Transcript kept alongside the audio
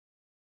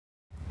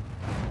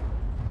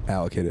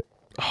Allocate it.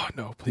 Oh,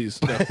 no,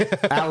 please. No.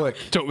 Alec.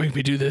 Don't make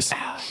me do this.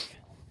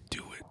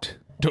 Do it.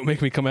 Don't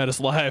make me come at us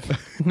live.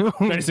 No.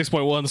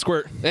 96.1 the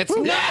squirt. It's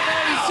not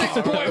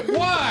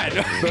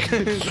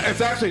 96.1.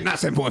 It's actually not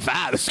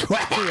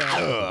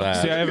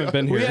 7.5. See, I haven't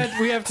been here.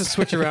 We have to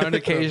switch around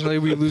occasionally.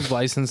 We lose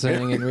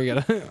licensing, and we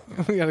gotta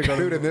go.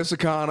 Dude, in this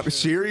economy,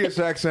 Sirius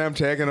XM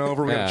taking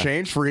over. We gotta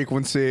change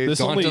frequency. This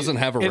Don only- doesn't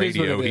have a it is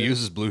what radio. it He is.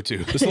 uses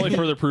Bluetooth. This only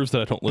further proves that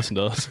I don't listen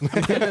to us.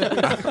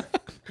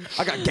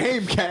 I got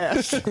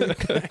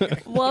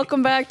Gamecast.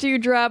 Welcome back to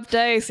Drop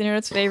Dice,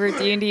 Internet's favorite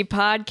D&D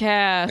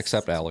podcast.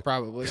 Except Alec.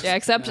 Probably. Yeah,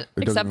 except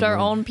our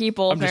own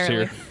people, I'm just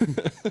apparently.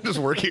 here. Just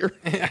work here.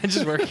 I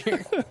just work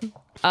here.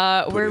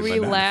 Where in we my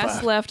 9 to last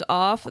 5. left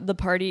off, the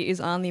party is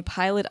on the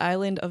pilot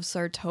island of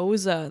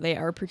Sartosa. They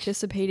are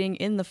participating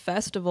in the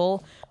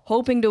festival,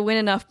 hoping to win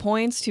enough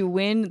points to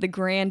win the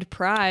grand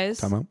prize.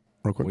 Time out,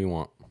 real quick. We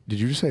want. Did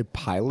you just say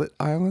Pilot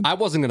Island? I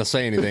wasn't gonna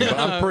say anything, but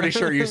I'm pretty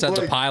sure you said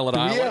the pilot Do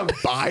we island.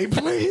 have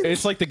biplanes?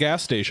 It's like the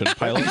gas station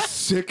pilot.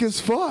 Sick as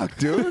fuck,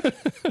 dude.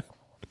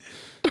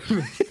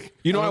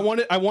 You know,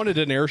 I wanted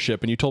an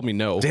airship, and you told me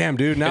no. Damn,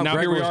 dude. Now, And now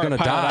here we Gregor's are gonna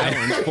at Pilot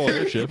die. Island, full of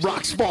airships.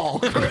 Rocks fall.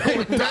 There's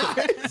Like,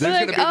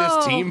 gonna be this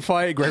oh. team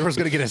fight. Gregor's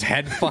gonna get his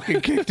head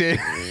fucking kicked in.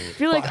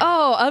 You're like,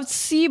 oh, a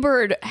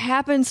seabird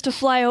happens to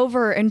fly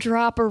over and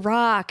drop a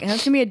rock, and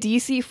that's going to be a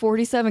DC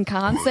 47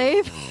 con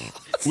save?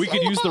 We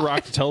could use the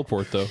rock to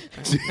teleport, though.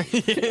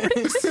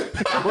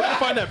 We're gonna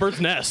find that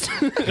bird's nest.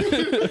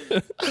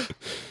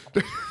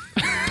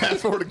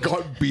 Fast forward to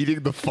God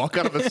beating the fuck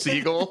out of a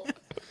seagull.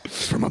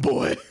 It's for my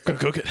boy. Gonna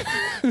cook it.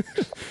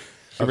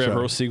 Ever have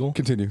roast seagull?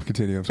 Continue.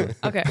 I'm sorry.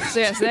 Okay, so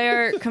yes, they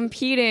are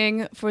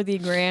competing for the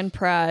grand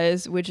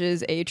prize, which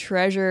is a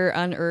treasure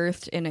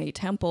unearthed in a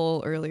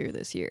temple earlier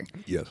this year.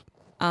 Yes.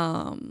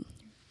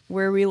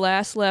 Where we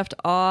last left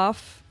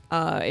off,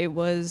 it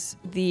was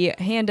the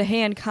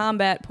hand-to-hand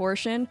combat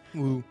portion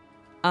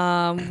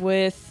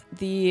with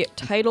the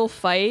title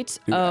fight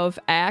of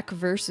Ack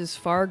versus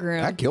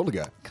Fargrim I killed a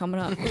guy. coming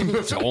up.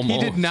 Almost. He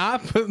did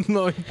not, but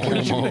no,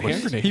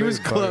 he was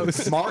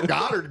close. Mark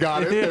Goddard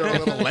got in there a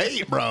little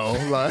late, bro.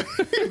 Like,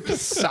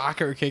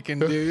 Soccer kicking,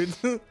 dude.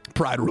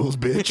 pride rules,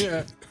 bitch.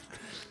 Yeah.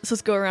 So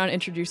let's go around and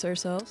introduce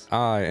ourselves.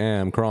 I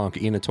am Kronk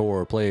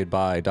Enator, played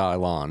by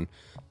Dylon.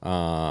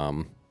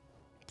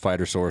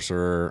 Fighter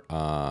sorcerer,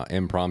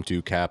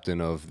 impromptu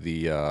captain of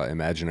the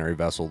imaginary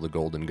vessel, the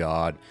Golden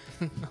God.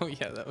 Oh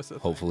yeah, that was.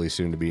 Hopefully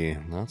soon to be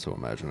not so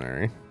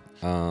imaginary.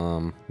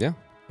 Yeah,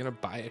 Gonna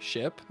buy a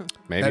ship.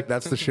 maybe.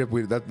 That's the ship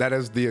we. That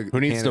is the. Who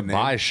needs to canon name.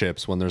 buy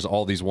ships when there's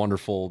all these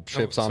wonderful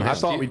ships on I hand?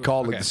 thought we'd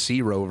call it Okay. the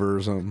Sea Rover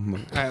or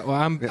something. All right, well,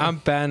 I'm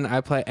Ben. I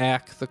play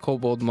Ack, the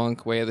Kobold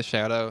Monk, Way of the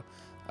Shadow,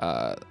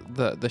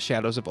 the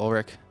Shadows of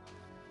Ulrich,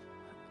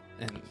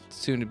 and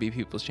soon to be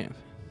People's Champ.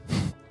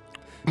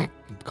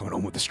 Coming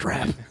home with the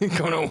strap.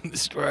 Going on with the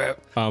strap.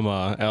 I'm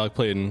Alec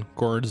Playton,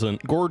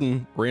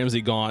 Gordon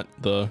Ramsay Gaunt,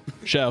 the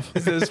chef.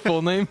 Is that his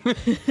full name?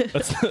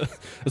 That's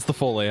the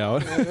full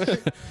layout.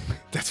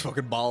 That's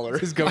fucking baller.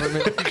 his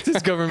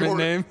government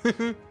name.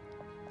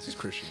 It's his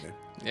Christian name.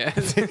 Yeah.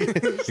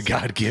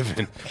 God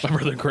given. My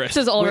brother Chris.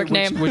 This is Ulrich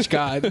name. Which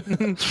god?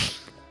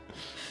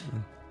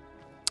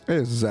 Hey,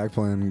 this is Zach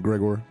playing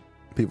Gregor,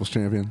 People's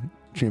Champion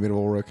of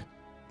Ulrich,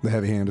 the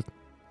heavy-handed.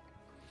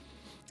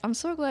 I'm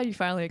so glad you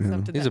finally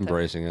accepted He's that.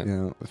 embracing it.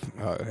 You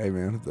know, hey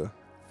man,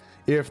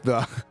 if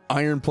the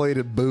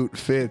iron-plated boot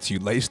fits, you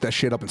lace that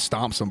shit up and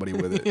stomp somebody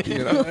with it. You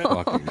know?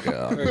 Fucking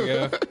God. There you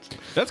go.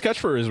 That's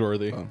catchphrase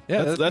worthy.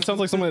 Yeah, that sounds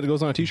like something that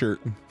goes on a T-shirt,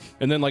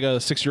 and then like a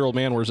 6-year-old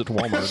man wears it to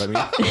Walmart.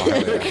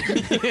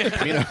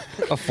 I mean,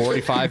 A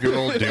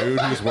 45-year-old dude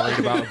who's worried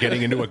about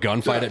getting into a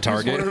gunfight at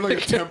Target. Like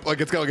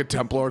it's got like a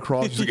Templar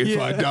cross. He's like, if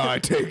I die,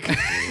 take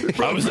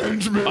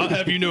Benjamin. I'll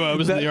have you know I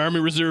was in the Army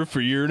Reserve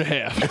for a year and a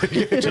half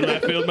until I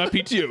failed my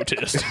PTO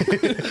test.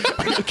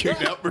 I got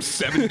kicked out for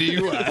 70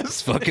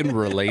 US. Fucking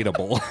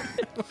relatable.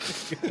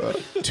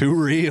 Too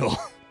real.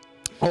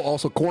 Oh,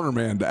 also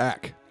Cornerman to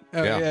Ack.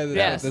 Oh, Yeah. yeah,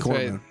 Yes. that's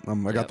right.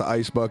 Cornerman. I got the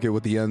ice bucket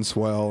with the end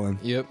swell, and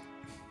Yep.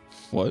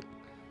 What?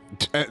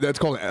 that's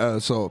called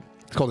so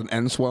it's called an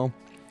end swell.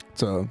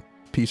 It's a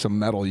piece of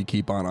metal you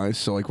keep on ice.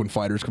 So like when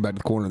fighters come back to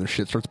the corner and their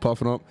shit starts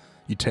puffing up,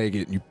 you take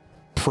it and you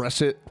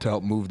press it to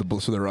help move the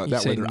blood, so that way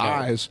say their no.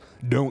 eyes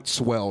don't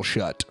swell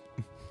shut.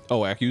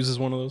 Oh, Ack uses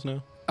one of those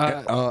now.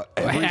 Ack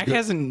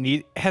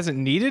hasn't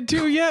needed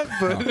to yet,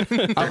 but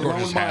I've loaned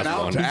just mine has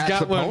out one. to He's Axe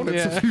got one,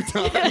 opponents yeah. a few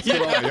times.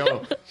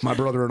 Yo, my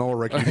brother in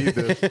Ulrich, you need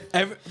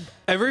this.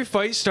 every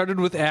fight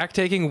started with Ack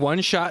taking one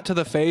shot to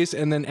the face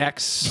and then Ack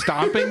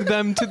stomping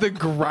them to the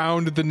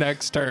ground the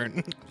next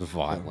turn.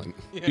 Violent.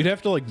 You'd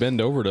have to like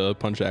bend over to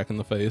punch Ack in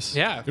the face.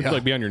 Yeah. You'd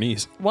like be on your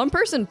knees. One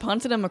person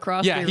punted him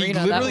across Yeah, the he arena.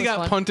 That literally was got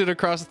fun. punted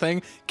across the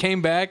thing,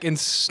 came back and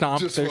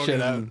stomped Just their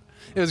shit out. fucking-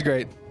 It was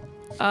great.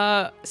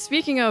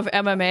 Speaking of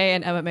MMA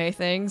and MMA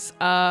things,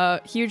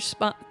 huge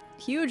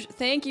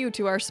thank you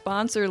to our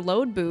sponsor,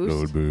 Load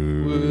Boost.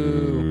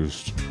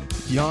 Boost.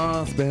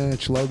 Yes,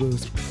 bitch, love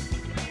this.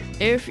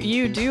 if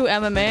you do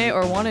MMA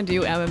or want to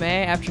do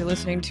MMA after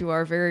listening to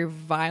our very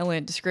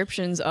violent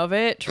descriptions of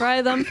it,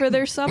 try them for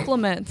their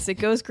supplements. It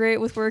goes great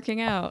with working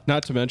out.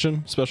 Not to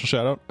mention, special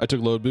shout out, I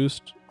took Load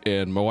Boost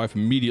and my wife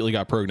immediately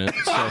got pregnant.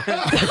 So.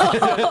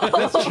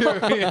 That's true.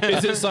 Yeah.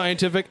 Is it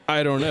scientific?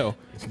 I don't know.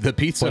 The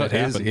pizza But it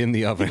is happened. in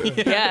the oven.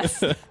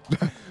 Yes.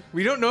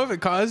 We don't know if it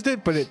caused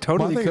it, but it My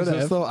totally thing could is this,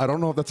 have. though, I don't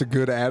know if that's a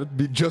good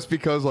ad, just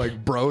because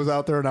like bros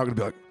out there are now gonna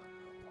be like,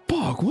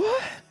 "Fuck,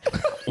 what?"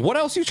 What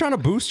else are you trying to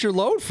boost your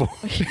load for?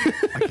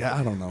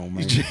 I don't know, man.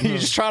 You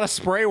just trying to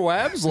spray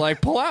webs? Like,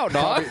 pull out,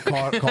 dog.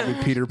 call me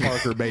Peter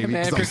Parker, baby.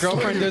 Man, if your 'cause I'm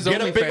girlfriend does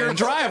Get a bigger OnlyFans,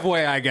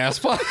 driveway, I guess.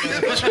 Fuck.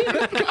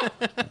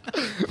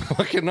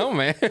 Fucking no,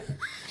 man.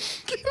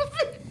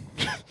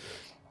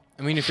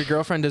 I mean, if your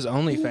girlfriend does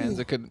OnlyFans,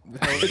 it could.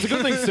 It's a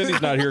good thing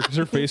Cindy's not here because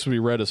her face would be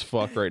red as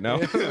fuck right now.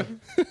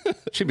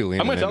 She'd be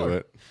leaning I'm gonna tell into her.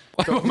 it.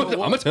 I'm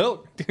gonna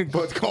tell her.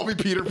 But call me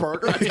Peter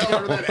Parker. I tell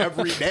her that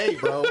every day,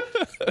 bro.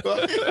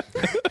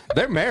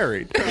 They're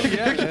married.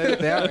 Yeah,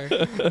 they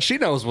are. She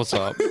knows what's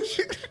up.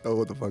 Oh,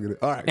 what the fuck it is?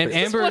 All right. And This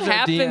is Amber what is our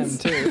happens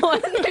DM too.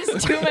 when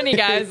there's too many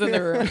guys in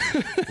the room.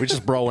 We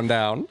just broing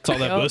down. It's all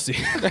that Yep. pussy.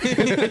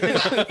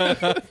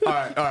 all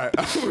right.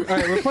 All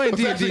right, we're playing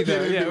D&D actually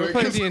though. get Yeah, into we're it,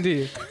 playing 'cause-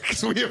 D&D.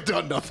 Because we have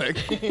done nothing.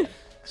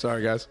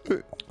 Sorry, guys.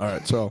 All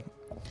right, so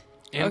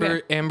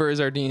Amber is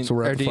our DM. So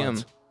we're at our the DM.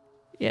 fights.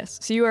 Yes.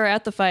 So you are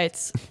at the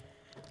fights.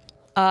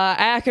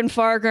 Ack and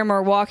Fargrim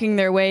are walking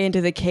their way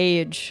into the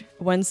cage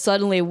when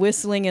suddenly,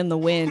 whistling in the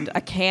wind,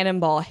 a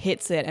cannonball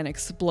hits it and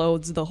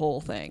explodes the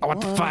whole thing. Oh,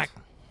 what the fuck?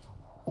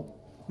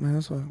 man,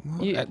 that's what.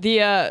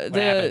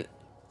 The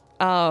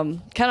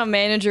kind of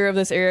manager of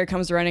this area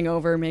comes running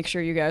over, make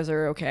sure you guys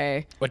are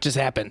okay. What just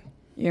happened?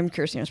 You're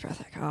cursing his breath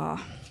like, oh,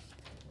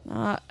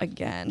 not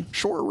again.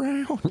 Short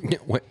round.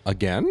 Wait,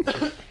 again?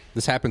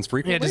 This happens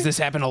frequently? Yeah, does this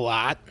happen a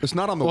lot? It's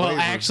not on the Well, waiver.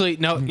 actually,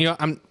 no. You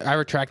know, I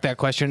retract that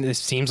question. This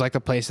seems like a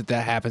place that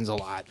happens a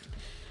lot.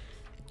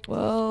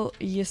 Well,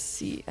 you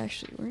see,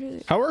 actually, where did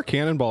it? How are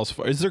cannonballs?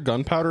 Is there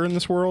gunpowder in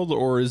this world,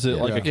 or is it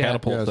like a Yeah.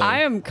 catapult Yeah. thing?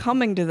 I am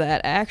coming to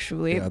that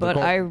actually, Yeah, but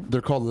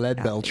they're called lead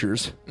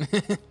belchers.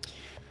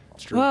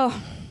 It's true. well,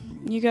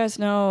 you guys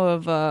know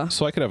of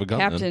so I could have a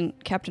gun. Then.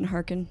 Captain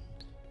Harkin.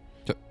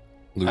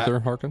 Luther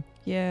Harkin?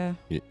 Yeah.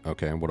 Yeah,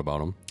 okay, and what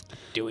about him?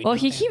 Do we? Well, know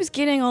he that? keeps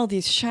getting all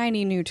these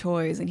shiny new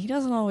toys, and he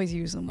doesn't always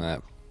use them.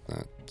 That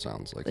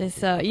sounds like...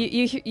 It's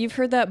you've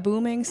heard that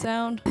booming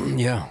sound?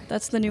 Yeah.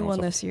 That's the new What's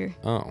one up? this year.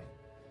 Oh,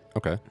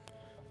 okay.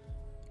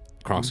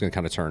 Kronk's gonna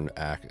kind of turn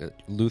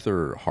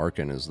Luther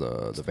Harkin is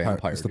the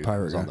vampire. it's the dude pirate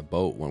who was on guy. the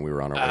boat when we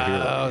were on our way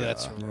here. Oh,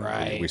 that's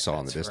right. We saw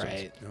in the That's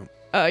distance.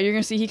 right. You're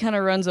gonna see he kind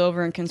of runs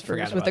over and confers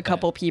Forgot with about a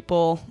couple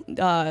people.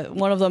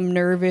 One of them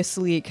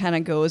nervously kind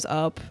of goes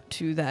up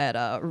to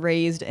that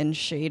raised and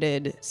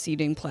shaded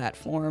seating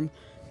platform,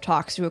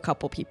 talks to a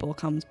couple people,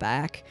 comes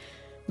back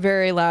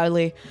very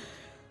loudly.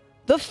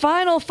 The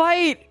final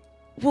fight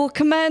will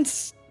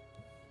commence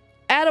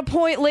at a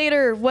point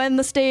later when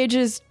the stage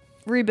is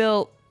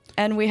rebuilt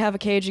and we have a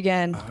cage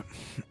again.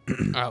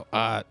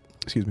 Oh,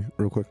 Excuse me,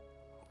 real quick.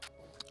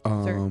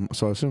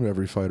 So I assume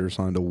every fighter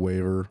signed a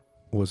waiver.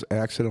 Was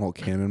accidental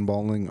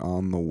cannonballing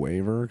on the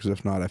waiver? Because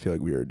if not, I feel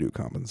like we are due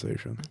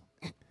compensation.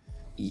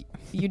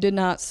 You did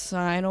not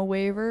sign a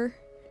waiver.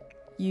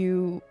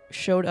 You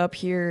showed up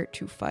here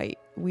to fight.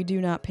 We do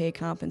not pay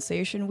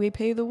compensation. We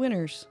pay the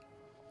winners.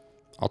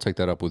 I'll take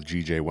that up with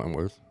GJ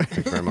Wentworth.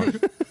 Thank you very much.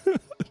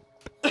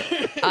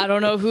 I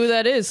don't know who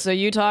that is, so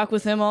you talk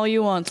with him all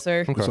you want,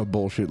 sir. It's a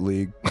bullshit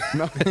league.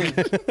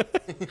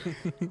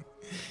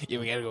 yeah,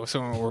 we gotta go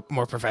somewhere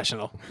more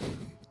professional.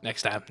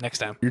 Next time.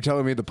 You're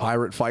telling me the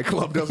Pirate Fight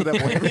Club doesn't have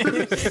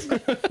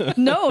waivers?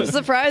 No,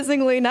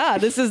 surprisingly not.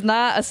 This is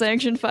not a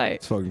sanctioned fight.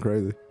 It's fucking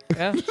crazy.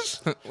 Yeah.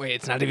 Wait,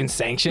 it's not even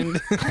sanctioned.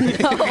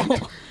 No.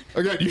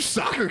 Again, you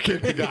soccer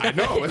kicking guy.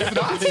 No, it's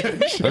not.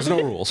 There's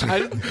no rules.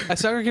 I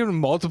saw her give him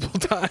multiple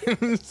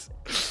times.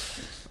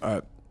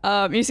 All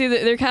right. You see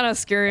that they're kind of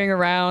scurrying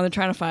around. They're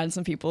trying to find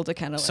some people to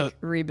kind of So-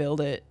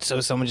 rebuild it. So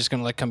is someone just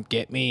gonna like come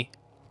get me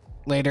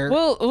later?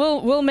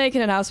 We'll make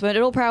an announcement.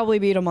 It'll probably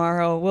be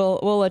tomorrow.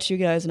 We'll let you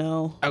guys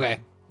know. Okay.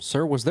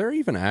 Sir, was there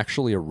even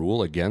actually a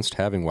rule against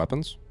having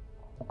weapons?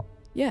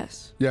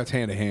 Yes. Yeah, it's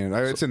hand to hand.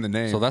 It's in the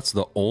name. So that's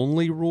the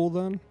only rule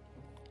then?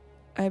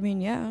 I mean,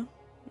 yeah.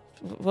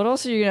 What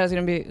else are you guys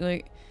gonna be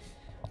like?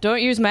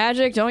 Don't use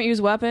magic. Don't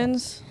use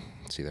weapons.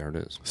 See, there it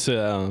is. So,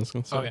 I was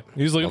gonna say. Okay.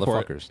 He was looking for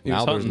it. Motherfuckers. He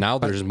was hunting. Now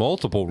there's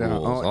multiple Yeah,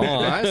 rules. oh. Oh,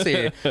 I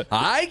see.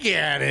 I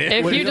get it.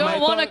 If What you if don't my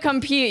want to thought-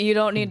 compete, you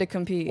don't need to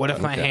compete. What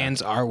if my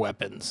hands are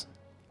weapons?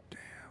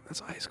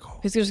 That's ice cold.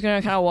 He's just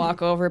gonna kind of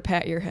walk over,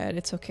 pat your head.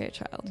 It's okay,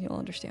 child. You'll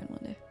understand one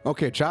day.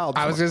 Okay, child.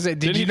 I was gonna say, did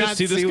Didn't you you just not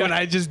see this see guy? what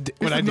I just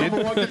what I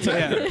did?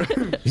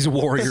 Yeah. He's a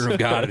warrior of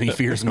God and he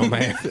fears no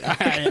man.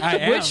 I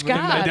am. Which and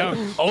I god?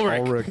 don't.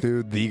 Ulrich. Ulrich,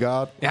 dude, the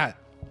god. Yeah.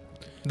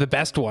 The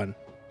best one.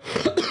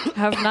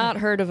 Have not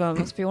heard of him.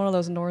 Must be one of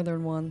those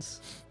northern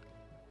ones.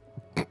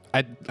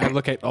 I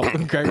look at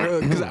Gregor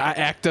because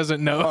Ack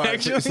doesn't know. All right,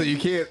 Actually, so you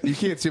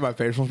can't see my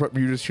facial expression, but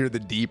you just hear the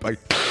deep a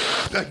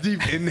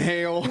deep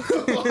inhale.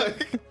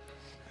 Like,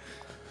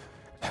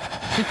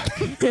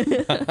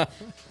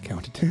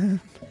 Count to 10.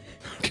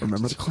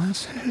 Remember the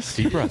classes.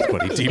 Deep breaths,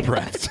 buddy. Deep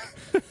breaths.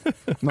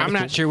 I'm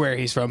not sure where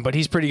he's from, but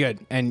he's pretty good,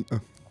 and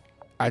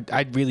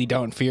I really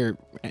don't fear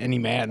any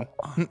man.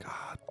 Oh God,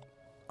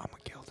 I'm gonna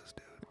kill this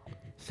dude.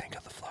 Think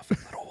of the fluffy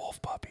little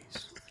wolf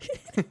puppies.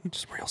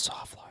 Just real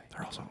soft light.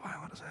 They're also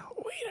violent as hell.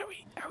 Wait, are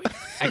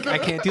we? I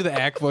can't do the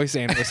act voice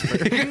and whisper.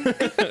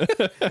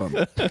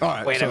 All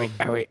right. Wait, so,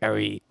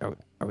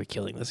 are we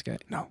killing this guy?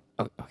 No.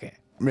 Oh, okay,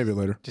 Maybe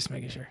later. just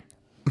making sure.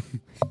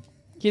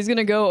 He's going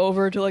to go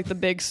over to like the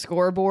big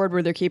scoreboard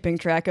where they're keeping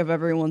track of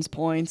everyone's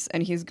points,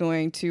 and he's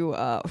going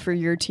to, for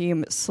your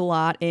team,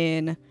 slot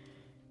in,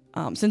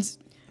 since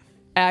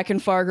Ack and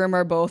Fargrim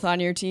are both on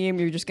your team,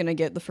 you're just going to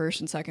get the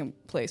first and second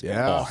place.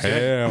 Yeah.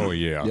 Hell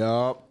yeah.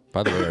 Yup.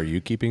 By the way, are you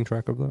keeping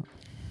track of that?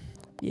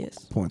 Yes.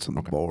 Points on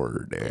the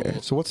board. There.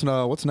 So what's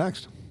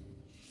next?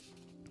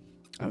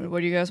 I mean,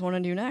 what do you guys want to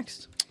do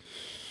next?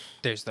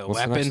 There's the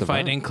What's the weapon next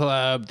fighting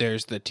club.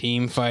 There's the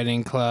team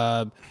fighting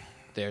club.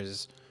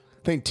 There's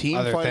I think team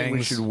Other fighting. We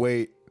things. should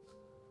wait.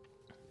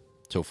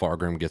 Till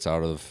Fargrim gets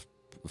out of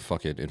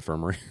fucking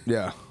infirmary.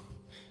 Yeah.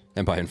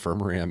 And by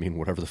infirmary, I mean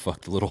whatever the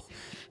fuck the little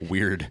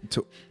weird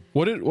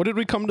What did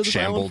we come to this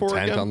island shambled for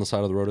tent again? on the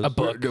side of the road is. a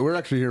book. We're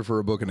actually here for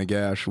a book and a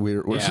gash.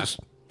 We're Yeah. just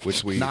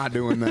Which we not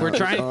doing that. We're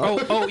trying.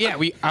 Oh yeah.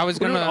 I was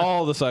We're gonna. doing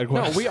all the side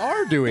No, quests. we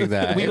are doing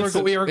that. we were It's-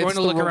 going it's to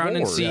the look around and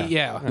reward. see.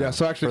 Yeah. Yeah,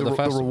 so actually For the the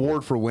festival.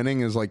 reward for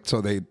winning is like, so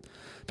they,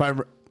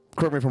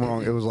 correct me if I'm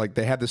wrong, it was like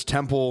they had this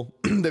temple,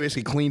 they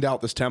basically cleaned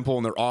out this temple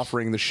and they're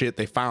offering the shit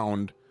they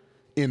found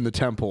in the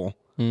temple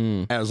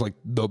as like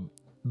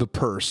the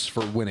purse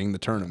for winning the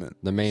tournament.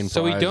 The main.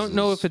 So we prize don't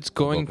know is if it's the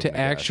going book to and the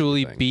gash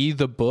actually thing. be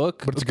the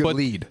book, But it's a good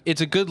lead.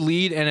 It's a good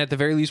lead, and at the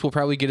very least, will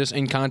probably get us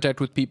in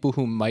contact with people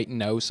who might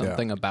know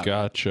something about it.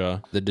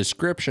 Gotcha. The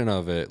description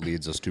of it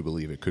leads us to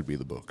believe it could be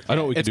the book. I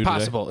know what we can It's do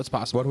possible. It's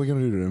possible. What are we going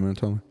to do today, man?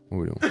 Tell me. What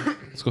are we doing? today.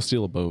 Let's go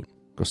steal a boat.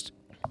 Go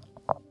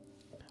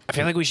I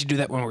feel like we should do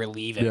that when we're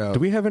leaving. Yeah. Do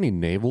we have any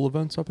naval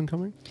events up and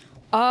coming?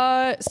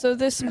 So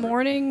this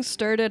morning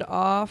started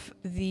off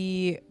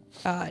the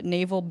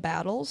naval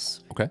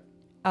battles. Okay.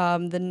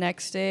 The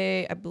next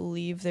day, I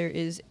believe there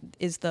is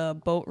the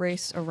boat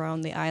race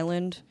around the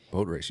island.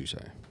 Boat race, you say?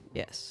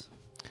 Yes.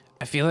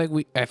 I feel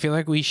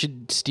like we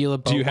should steal a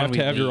boat. Do you when have we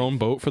to have your leave. own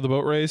boat for the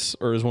boat race,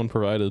 or is one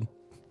provided?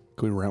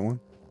 Can we rent one?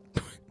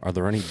 Are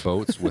there any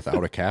boats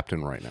without a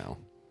captain right now?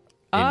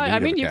 In need I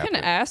of a mean, you can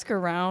captain? ask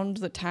around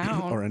the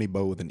town. Or any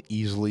boat with an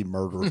easily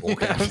murderable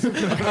captain.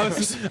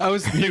 I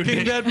was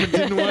thinking that, but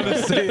didn't want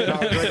to say it.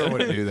 No, I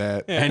wouldn't do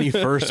that. Any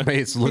first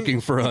mates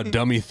looking for a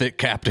dummy thick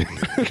captain?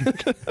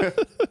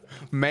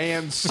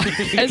 As,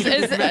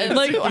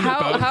 like,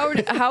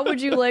 how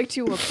would you like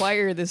to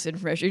acquire this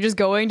information? You're just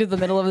going to the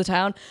middle of the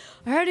town.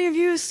 I heard of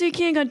you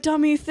seeking a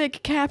dummy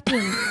thick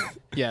captain.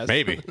 Yes.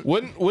 Maybe.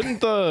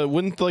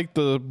 Wouldn't like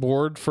the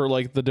board for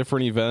like the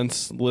different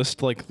events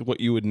list like what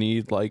you would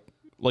need like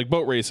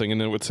boat racing,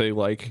 and it would say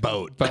like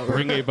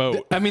bring a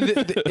boat. I mean,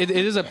 it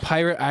is a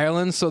pirate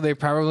island, so they're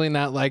probably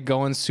not like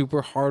going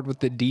super hard with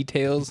the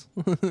details.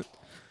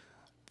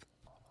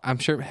 I'm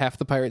sure half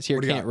the pirates here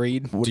do you can't got?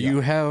 read. Do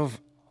you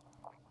have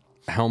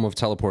Helm of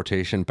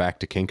Teleportation back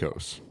to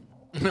Kinko's?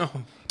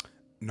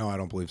 No, I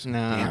don't believe so.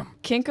 No.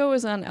 Kinko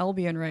is on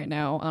Albion right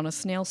now on a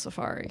snail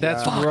safari.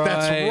 That's Fuck, right.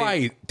 that's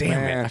right. Damn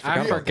Man, it.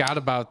 I forgot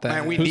about that.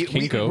 Man, we Who's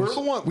need, Kinko's? we're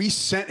the one. We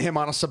sent him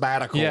on a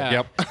sabbatical. Yeah.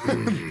 Yep.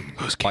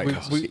 Who's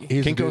Kinko's?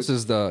 He's the Kinko's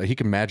is he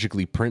can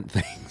magically print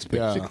things,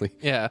 Yeah. basically.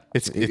 Yeah.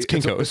 It's It's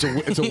Kinko's.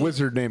 it's a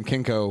wizard named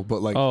Kinko,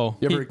 but like, Oh.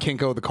 you ever heard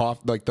Kinko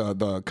the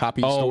the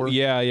copy Oh store?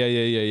 yeah.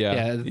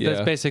 Yeah,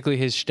 that's basically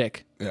his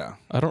shtick. Yeah.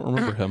 I don't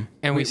remember him.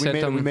 And we sent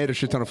them. we made a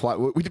shit ton of fly.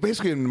 We did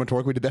basically in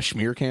Matork, we did that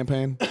schmear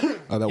campaign.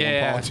 That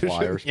Yeah. one politician.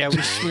 Flyers. Yeah,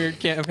 we smeared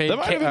campaign. That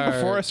might have been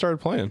before I started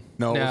playing.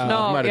 No, No,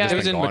 No, Might have yeah. just it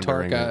was been in gone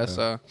during Matorka, it.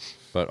 so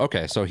But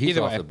okay, so he's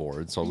Either off way. the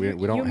board, so we don't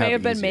You have may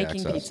have been easy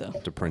making access pizza.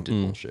 to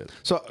printed bullshit.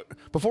 So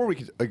before we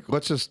could, like,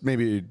 let's just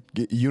maybe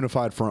get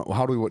unified front.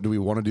 How do we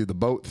want to do the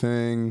boat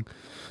thing?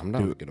 I'm not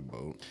gonna get a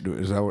boat.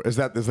 Is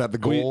that the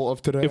goal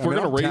of today? If we're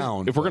gonna race,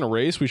 down, if we're gonna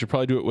race, we should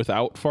probably do it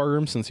without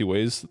Fargrim since he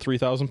weighs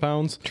 3,000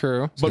 pounds.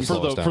 true. But He's for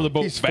slow us the down.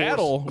 boat He's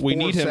battle, we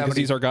need him because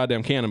 470. he's our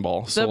goddamn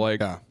cannonball. So The- like,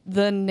 yeah.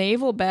 The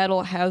naval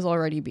battle has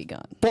already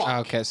begun.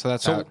 Okay, so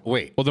that's out.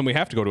 Wait, well then we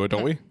have to go to it,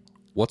 don't we?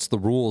 what's the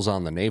rules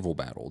on the naval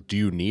battle? Do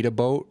you need a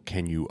boat?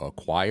 Can you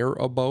acquire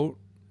a boat?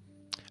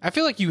 I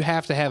feel like you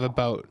have to have a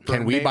boat.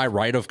 Can we, by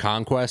right of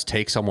conquest,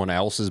 take someone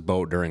else's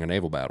boat during a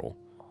naval battle?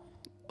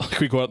 Like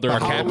we go out there, our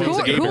How- captain's Who,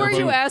 a who gamer are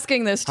you boat.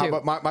 asking this to?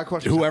 But my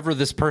question is, Whoever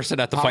this person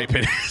at the fight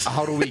pit is.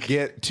 how do we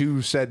get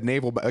to said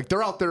naval? Like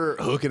they're out there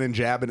hooking and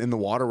jabbing in the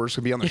water. We're just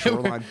gonna be on the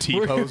shoreline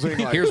T-posing.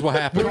 Like, Here's what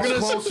happens. Come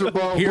closer,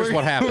 bro. Here's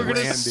what happens. We're gonna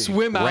Randy.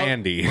 swim out.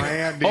 Randy.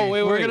 Randy. Oh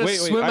wait, We're wait, gonna wait,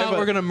 swim I have out.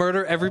 We're gonna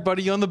murder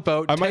everybody on the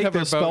boat. I might take have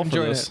their a spell boat, and for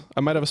join this. it. I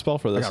might have a spell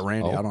for I this. got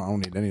Randy. I don't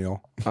need any of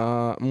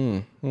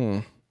y'all.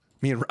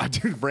 Me and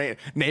dude,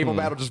 naval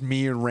battle, just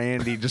me and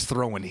Randy just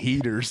throwing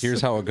heaters.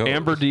 Here's how it goes.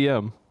 Amber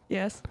DM.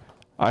 yes.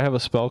 I have a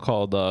spell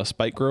called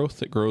Spike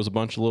Growth. It grows a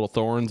bunch of little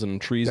thorns and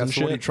trees That's and the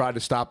shit. one you tried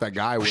to stop that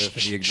guy with,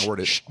 and he ignored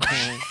it.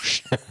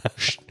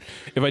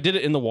 If I did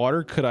it in the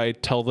water, could I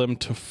tell them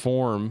to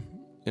form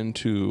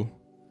into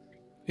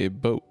a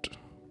boat?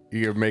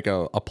 You make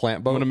a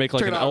plant boat. I'm gonna make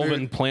like Check an it out, elven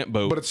dude. plant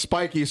boat. But it's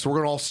spiky, so we're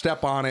gonna all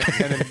step on it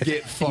and then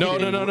get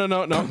fucking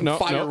No.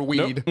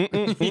 fireweed.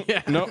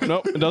 No,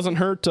 it doesn't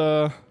hurt.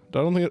 I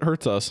don't think it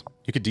hurts us.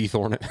 You could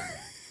dethorn it.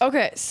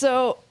 Okay,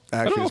 so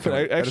I don't know if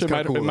it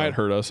actually it might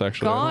hurt us.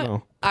 Actually, I don't Gaunt,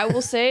 know. I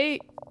will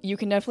say you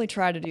can definitely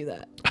try to do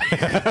that.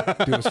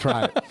 Dude, let's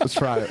try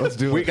it. Let's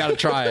do it. We gotta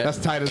try it. That's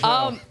tight as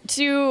hell.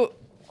 To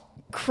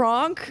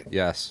Kronk,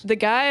 Yes. the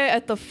guy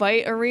at the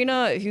fight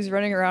arena who's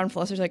running around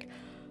Fluster's like,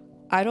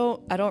 I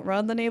don't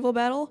run the naval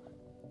battle.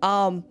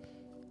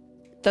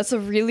 That's a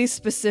really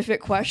specific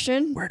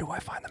question. Where do I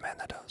find the man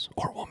that does,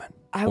 or woman,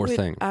 I or would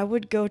thing? I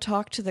would go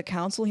talk to the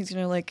council. He's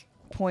gonna like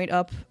point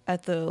up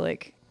at the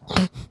like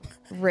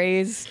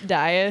raised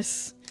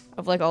dais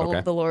of like all Okay.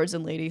 of the lords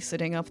and ladies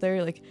sitting up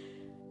there. Like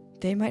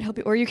they might help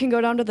you, or you can go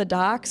down to the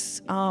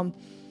docks.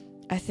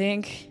 I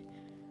think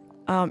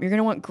you're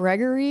gonna want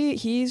Gregory.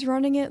 He's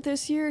running it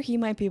this year. He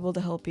might be able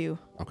to help you.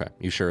 Okay.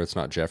 You sure it's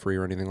not Jeffrey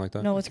or anything like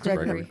that? No, it's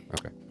Gregory.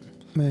 Okay.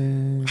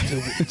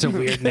 It's a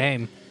weird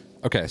name.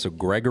 Okay, so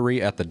Gregory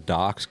at the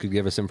docks could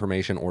give us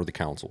information, or the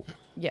council.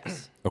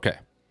 Yes. Okay.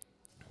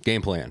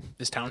 Game plan.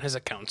 This town has a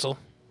council.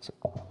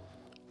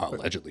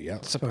 Allegedly, yeah.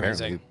 Surprising.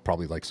 Apparently,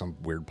 probably like some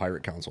weird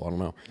pirate council. I don't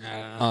know.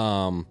 I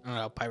don't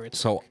know, pirates.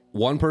 So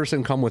one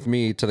person come with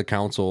me to the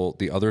council.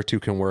 The other two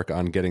can work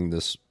on getting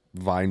this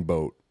vine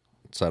boat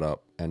set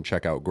up and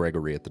check out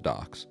Gregory at the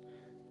docks.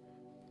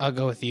 I'll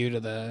go with you to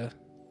the.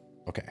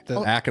 Okay.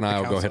 Ack and I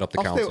will go hit up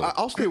the council.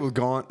 I'll stay with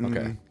Gaunt. And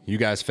Okay. You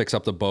guys fix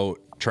up the boat,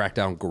 track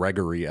down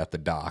Gregory at the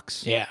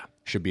docks. Yeah.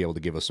 Should be able to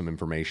give us some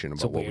information a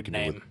about what we weird can do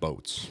name. with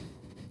boats.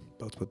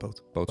 Boats.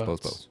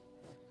 Boats.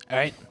 All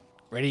right.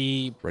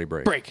 Ready. Ready,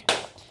 break. Break.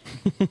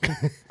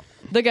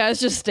 The guy's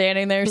just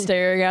standing there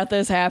staring at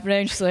this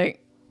happening, just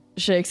like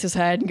shakes his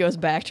head and goes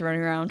back to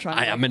running around trying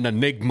I to am an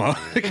enigma.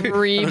 Just start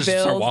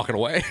rebuild. walking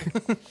away.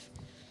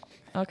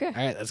 Okay. All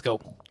right. Let's go.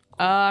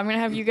 I'm gonna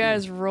have you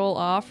guys roll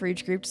off for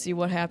each group to see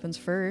what happens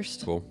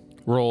first. Cool.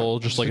 Roll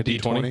just like a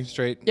d20.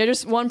 Straight. Yeah,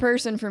 just one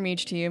person from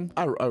each team.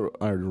 I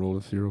already rolled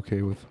if you're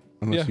okay with.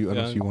 Unless you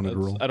wanted to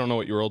roll. I don't know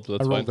what you rolled, but I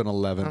that's rolled fine. an I don't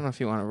 11. know if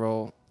you want to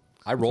roll.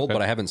 I rolled,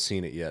 but I haven't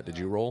seen it yet. Did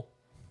you roll?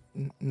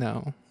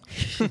 No.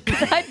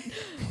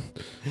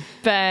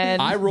 Ben.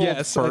 I rolled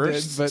Yes, I did,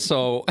 first, but-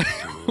 so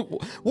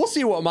we'll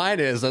see what mine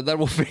is, and then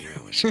we'll figure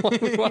out which one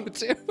we want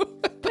to do.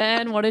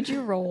 Ben, what did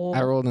you roll?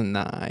 I rolled a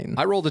 9.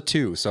 I rolled a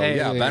 2, so Hey.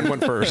 yeah, Ben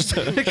went first.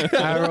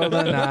 I rolled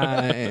a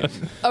 9.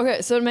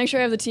 Okay, so to make sure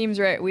I have the teams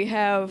right, we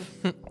have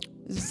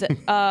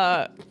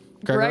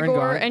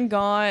Gregor and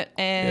Gaunt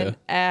and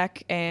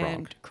Ack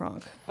and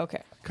Kronk.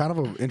 Okay. Kind of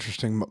an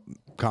interesting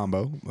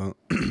combo. Yeah.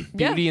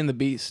 Beauty and the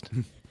Beast.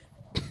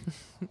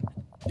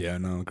 Yeah,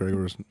 no,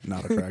 Gregor's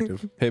not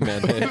attractive. Hey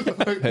man,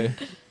 hey.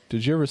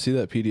 Did you ever see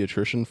that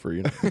pediatrician for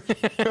you?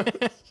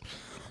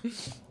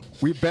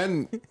 You've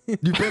been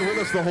with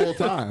us the whole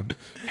time.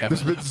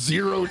 There's been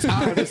 0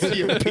 time to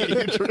see a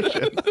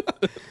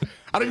pediatrician.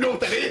 I don't even know what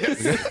that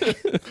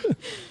is.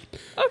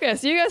 Okay,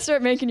 so you guys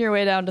start making your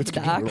way down to the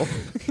dock.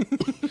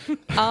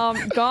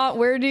 Gaunt,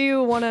 where do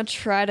you want to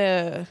try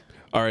to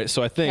All right,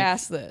 so I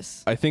cast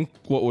this? think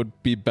what would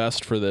be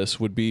best for this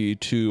would be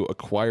to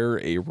acquire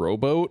a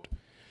rowboat,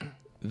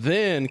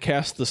 then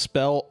cast the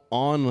spell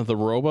on the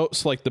rowboat.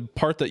 So like the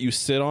part that you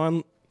sit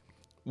on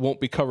won't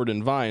be covered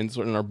in vines,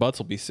 and our butts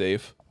will be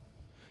safe.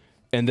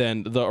 And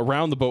then the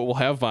around the boat will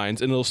have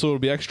vines, and it'll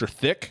be extra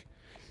thick.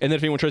 And then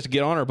if anyone tries to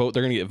get on our boat,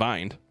 they're gonna get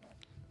vined.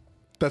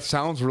 That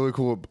sounds really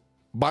cool.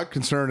 My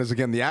concern is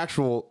again the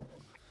actual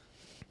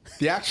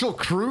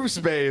crew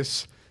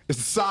space is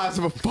the size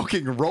of a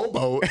fucking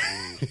rowboat.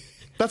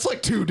 That's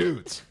like 2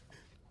 dudes.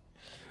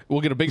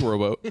 We'll get a big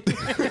rowboat.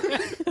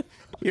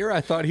 Here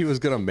I thought he was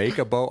going to make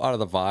a boat out of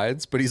the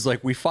vines, but he's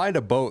like, we find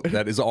a boat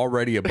that is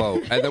already a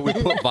boat, and then we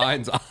put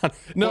vines on it.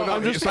 No, Well, no,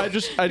 I you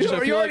feel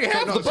already like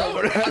have the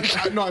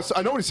boat. No,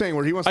 I know what he's saying.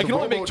 Where he wants I to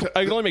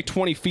can only make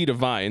 20 feet of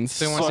vines.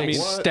 They want to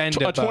extend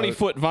a a boat.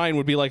 20-foot vine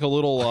would be like a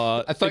little.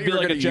 I thought you were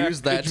going to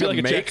use that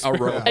to make a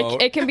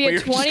rowboat. It can be but a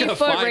you're just gonna 20-foot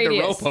find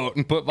radius. a rowboat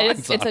and put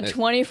vines It's on a it.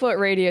 20-foot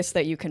radius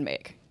that you can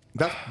make.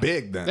 That's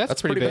big then.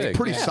 That's pretty big.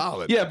 Pretty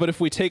solid. Yeah, but if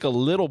we take a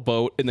little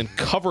boat and then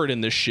cover it in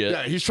this shit,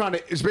 Yeah, he's trying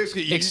to. It's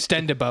basically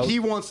Extend a boat. He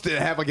wants to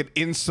have like an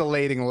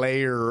insulating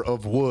layer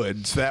of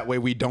wood, so that way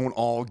we don't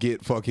all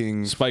get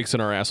fucking. spikes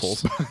in our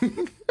assholes.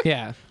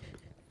 Yeah.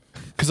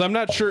 Because I'm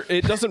not sure.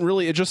 It doesn't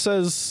really. It just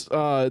says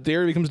the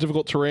area becomes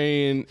difficult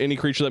terrain. Any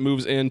creature that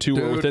moves into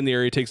or Dude, within the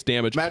area takes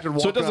damage. imagine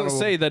So it walking doesn't on a-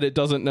 say that it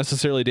doesn't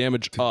necessarily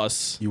damage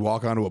us. You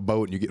walk onto a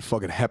boat and you get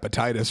fucking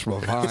hepatitis from a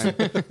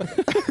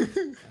vine.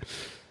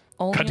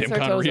 Only in Goddamn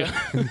Sartosa.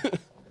 gonorrhea.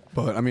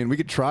 But I mean, we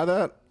could try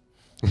that.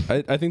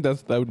 I think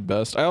that would be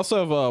best. I also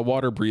have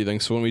water breathing,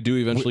 so when we do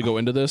eventually go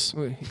into this,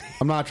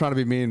 I'm not trying to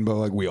be mean, but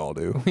like we all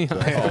do. oh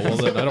well,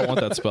 then I don't want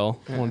that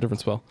spell. I want a different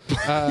spell.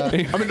 I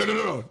mean,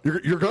 no.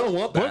 You're gonna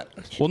want that.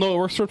 Well, no, it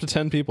works for up to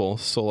 10 people.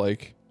 So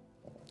like,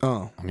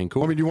 Oh, I mean,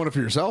 cool. I mean, you want it for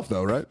yourself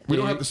though, right? We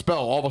don't have the spell.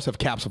 All of us have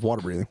caps of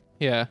water breathing.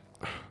 Yeah.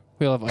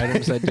 We all have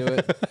items that do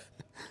it.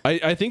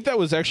 I think that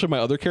was actually my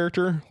other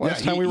character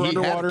last time we were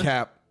underwater. Had a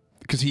cap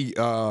because he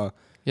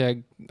Yeah,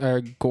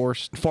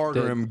 Gorst.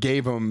 Fargrim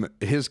gave him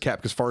his cap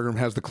because Fargrim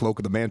has the cloak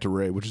of the manta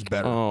ray, which is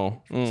better.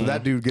 Oh, So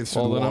that dude gets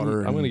well, through the then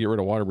water. I'm gonna get rid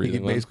of water He breathing.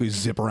 can then. basically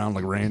zip around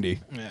like Randy.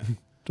 Yeah.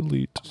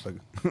 Delete. Like,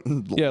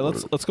 Yeah,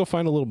 let's go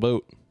find a little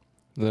boat.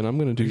 Then I'm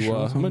gonna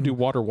do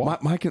water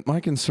walk. My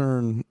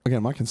concern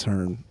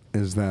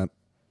is that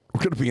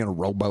we're gonna be in a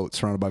rowboat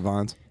surrounded by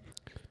vines.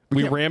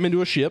 We ram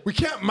into a ship. We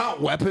can't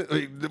mount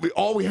weapon.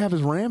 All we have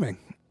is ramming.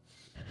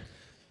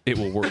 It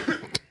will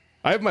work.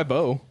 I have my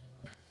bow.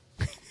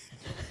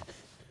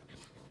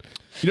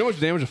 You know how much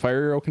damage a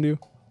fire arrow can do?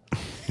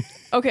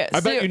 Okay, I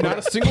bet you not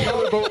a single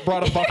other boat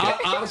brought a bucket.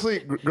 Honestly,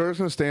 Greg's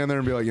gonna stand there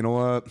and be like, you know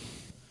what?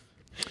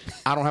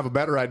 I don't have a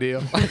better idea.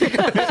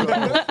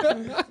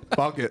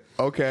 Fuck it.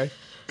 Okay.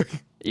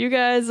 You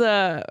guys,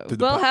 the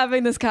while pi-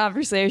 having this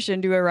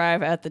conversation, do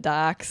arrive at the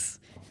docks.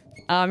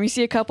 You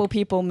see a couple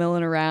people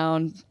milling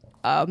around.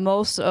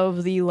 Most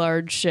of the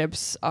large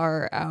ships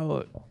are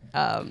out.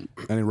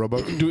 Any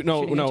rowboat?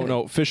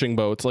 No, fishing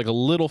boats. Like a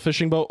little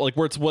fishing boat, like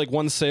where it's like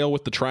one sail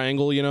with the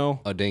triangle, you know?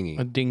 A dinghy.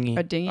 A dinghy.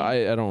 A dinghy.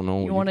 I don't know.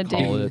 You what want a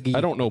call dinghy? it.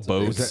 I don't know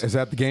boats. Is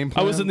that the game I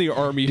plan? was in the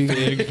army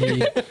fig.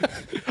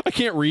 I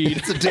can't read.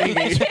 It's a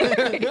dinghy.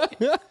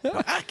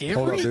 I can't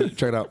Hold read. up, dude.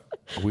 Check it out.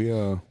 We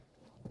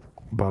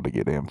about to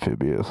get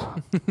amphibious.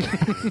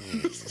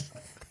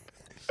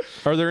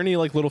 Are there any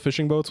like little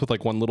fishing boats with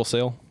like one little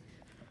sail?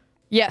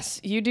 Yes,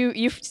 you do.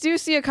 You do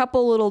see a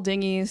couple little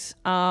dinghies.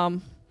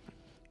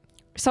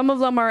 Some of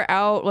them are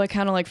out, like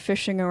kind of like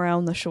fishing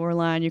around the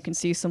shoreline. You can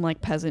see some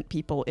like peasant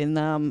people in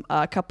them.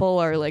 A couple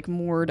are like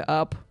moored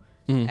up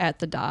at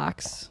the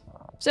docks.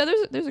 So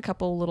there's a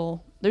couple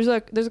little. There's a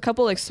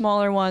couple like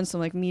smaller ones, some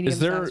like medium Is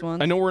there? sized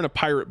ones. I know we're in a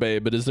pirate bay,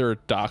 but is there a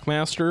dock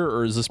master,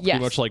 or is this pretty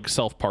Yes. much like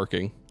self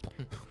parking?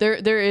 There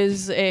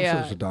is a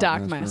There's a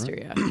dock master, master.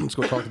 Yeah. Let's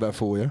go talk to that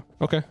fool, yeah?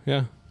 Okay,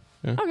 yeah.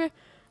 Okay.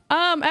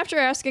 After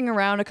asking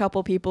around a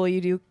couple people, you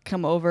do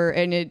come over,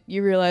 and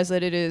you realize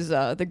that it is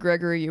the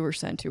Gregory you were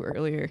sent to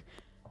earlier.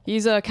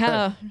 He's kind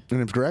of Your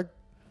name's Greg?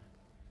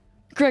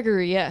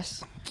 Gregory,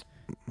 yes.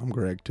 I'm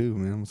Greg too,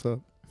 man. What's up?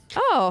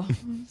 Oh,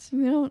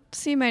 we don't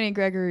see many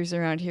Gregorys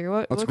around here.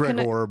 That's what can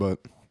Gregor, but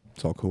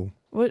it's all cool.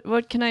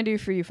 what can I do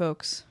for you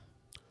folks?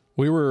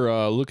 We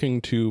were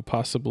looking to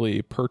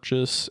possibly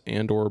purchase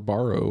and/or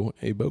borrow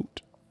a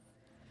boat.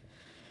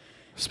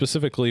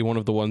 Specifically, one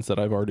of the ones that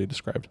I've already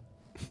described.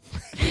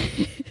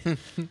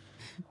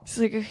 It's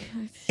like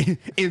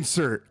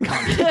Insert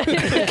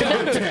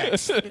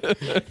context.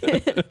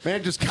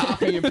 Man, just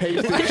copy and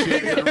paste this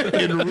shit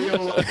in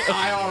real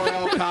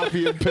IRL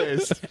copy and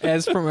paste.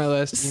 As for my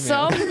last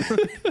email.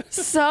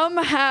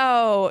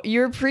 somehow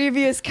your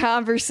previous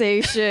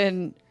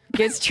conversation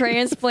gets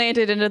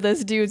transplanted into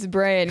this dude's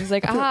brain. He's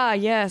like,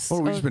 yes. Oh,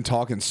 we've just been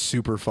talking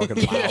super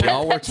fucking loud.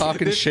 Y'all were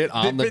talking shit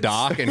on the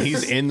dock, and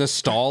he's in the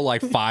stall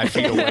like 5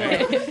 feet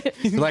away.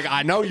 Like,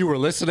 I know you were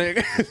listening.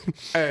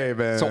 Hey,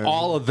 man. So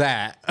all of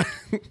that.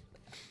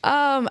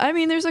 I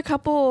mean, there's a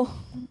couple.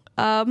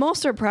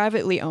 Most are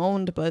privately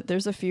owned, but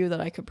there's a few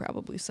that I could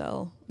probably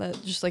sell.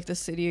 That just like the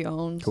city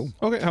owns. Cool.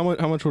 Okay, how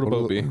much would a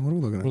boat be? What are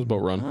we looking What does a at?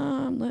 boat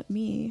run? Let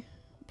me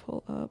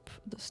pull up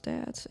the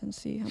stats and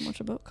see how much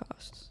a boat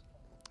costs.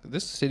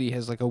 This city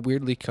has like a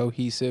weirdly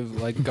cohesive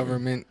like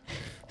government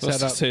Let's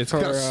set up just say it's for,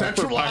 Got a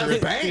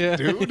centralized bank, Yeah.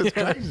 dude. It's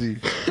crazy.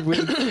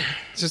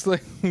 just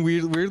like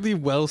weirdly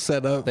well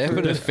set up. They have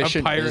an for a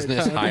efficient pirate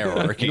business town.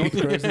 hierarchy. You know what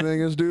the crazy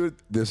thing is, dude?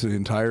 This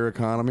entire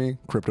economy,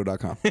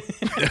 crypto.com.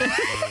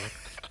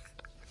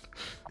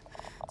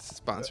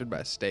 Sponsored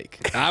by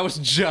Steak. I was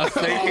just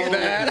thinking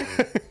that.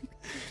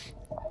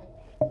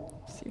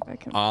 See if I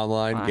can.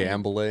 Online Fine.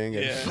 gambling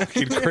and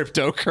fucking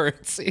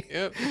cryptocurrency.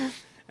 Yep.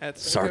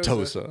 That's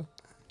Sartosa.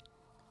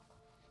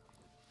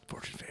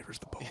 Fortune favors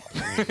the bold.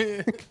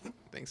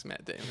 Thanks,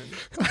 Matt Damon.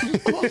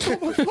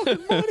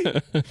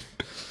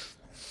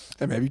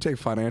 Hey, man, if you take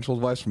financial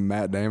advice from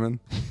Matt Damon,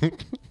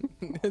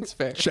 It's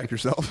fair. check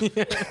yourself.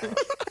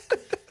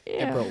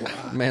 Yeah.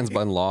 Man's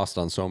been lost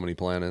on so many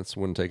planets.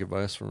 Wouldn't take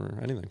advice from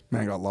anything.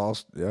 Man got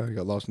lost. Yeah, he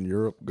got lost in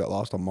Europe. Got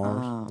lost on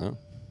Mars. No.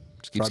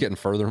 Just keeps getting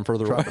further and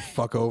further Tried away. to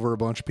fuck over a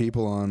bunch of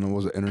people on, what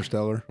was it,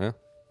 Interstellar? Yeah.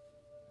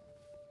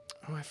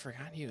 Oh, I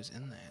forgot he was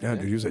in that. Yeah,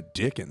 dude, he was a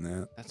dick in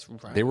that. That's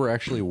right. They were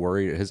actually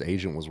worried. His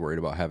agent was worried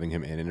about having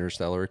him in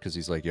Interstellar because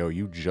he's like, "Yo,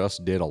 you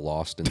just did a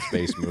Lost in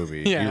Space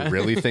movie. Yeah. You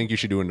really think you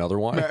should do another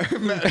one?"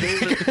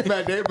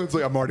 Matt Damon's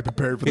like, I'm already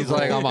prepared for this. He's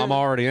like, "I'm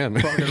already in."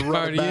 fucking run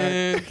Already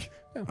it back.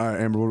 in. All right,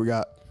 Amber, what do we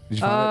got? Did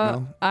you find it?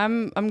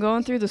 No? I'm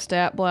going through the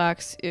stat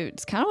blocks.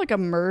 It's kind of like a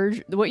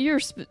merge.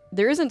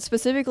 There isn't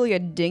specifically a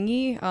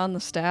dinghy on the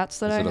stats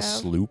that Is I it a have.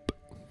 sloop?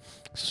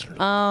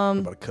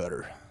 About a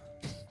cutter.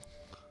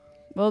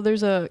 Well,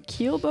 there's a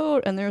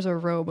keelboat and there's a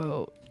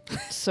rowboat.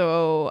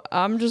 So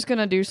I'm just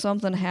gonna do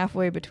something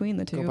halfway between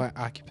the Go two. by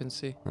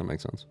occupancy. That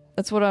makes sense.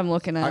 That's what I'm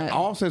looking at.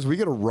 All I'm saying is we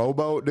get a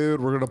rowboat, dude.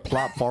 We're gonna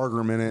plop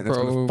Fargrim in it, and it's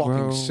gonna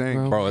fucking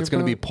sink. Bro, it's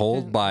going to be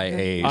pulled by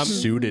a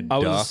suited I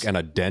was- duck and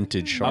a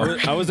dented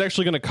shark. I was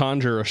actually going to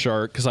conjure a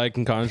shark because I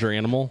can conjure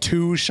animal.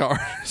 2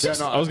 sharks. Yeah,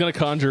 no, I was going to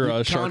conjure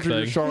a shark conjure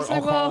your thing. shark. He's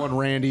I'll like, call well- in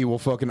Randy. We'll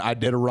fucking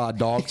Iditarod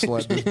dog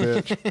sled this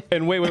bitch.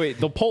 And wait.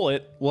 They'll pull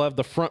it. We'll have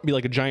the front be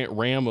like a giant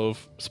ram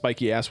of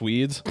spiky ass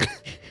weeds.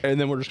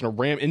 And then we're just going to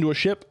ram into a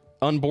ship,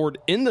 unboard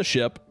in the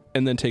ship,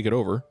 and then take it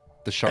over.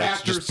 The sharks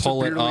After just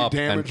pull it severely up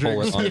and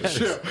pull it damaging under. the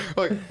ship.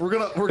 Like we're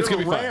gonna gonna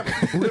be ram.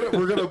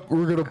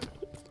 We're gonna.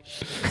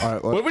 All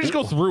right, What if we just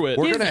go through it?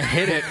 We're going to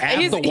hit it at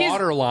he's- the he's-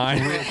 water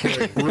line.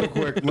 real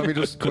quick. Let me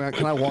just.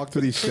 Can I walk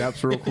through these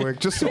steps real quick?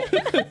 Just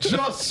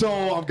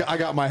so I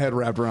got my head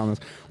wrapped around this.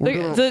 We're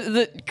gonna,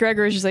 the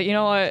Gregory's just like, you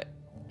know what?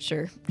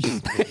 Sure.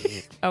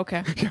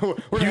 Okay.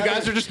 You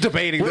guys are just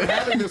debating we're this.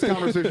 having this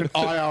conversation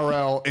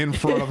IRL in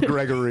front of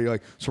Gregory.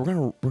 Like, so we're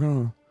gonna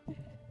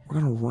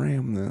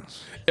ram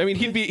this, I mean,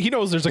 he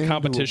knows there's a Into a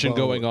competition boat.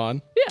 going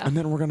on. Yeah. and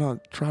then we're gonna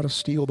try to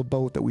steal the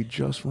boat that we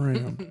just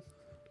rammed.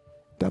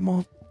 That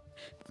mother.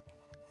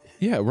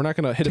 Yeah, we're not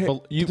gonna hit it.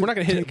 We're not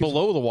gonna hit it take us-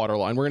 below the water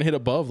line. We're gonna hit it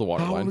above the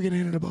water How are we line gonna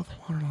hit it above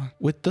the water line?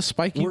 with the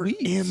spiky We're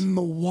weeds. in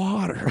the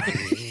water.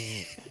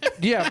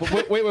 Yeah,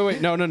 but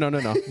wait. No. All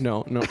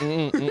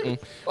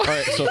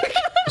right,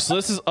 so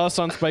this is us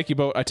on spiky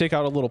boat. I take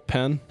out a little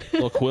pen, a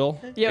little quill,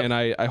 Yep. and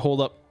I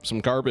hold up some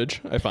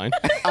garbage I find.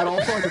 I'd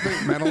also like to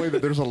think mentally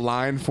that there's a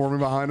line forming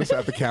behind us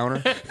at the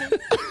counter.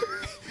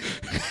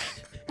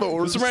 But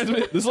we're This reminds me.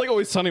 This is like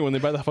Always Sunny when they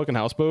buy the fucking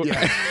houseboat.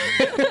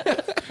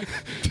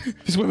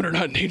 These women are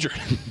not in danger.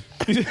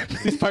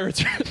 these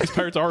pirates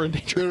are in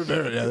danger.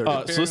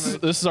 So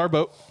this is our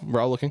boat.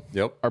 We're all looking.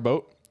 Yep. Our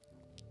boat.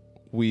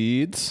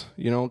 Weeds.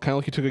 You know, kind of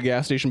like you took a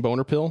gas station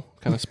boner pill,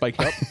 kind of spiked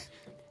up.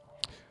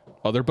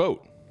 Other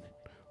boat.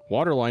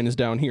 Water line is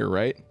down here,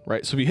 right?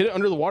 Right. So if you hit it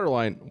under the water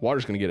line,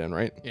 water's gonna get in,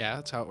 right? Yeah,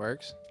 that's how it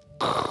works.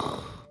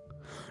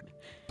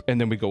 And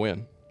then we go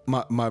in.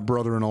 my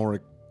brother and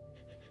Ulrich,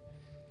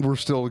 we're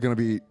still going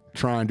to be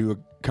trying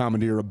to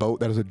commandeer a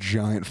boat that has a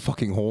giant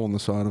fucking hole in the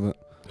side of it.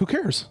 Who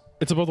cares?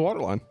 It's above the water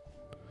line.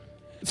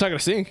 It's not gonna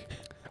sink.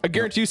 I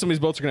guarantee you some of these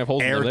boats are gonna have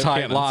holes in them. They have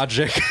Airtight cannons.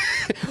 logic.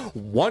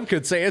 One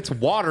could say it's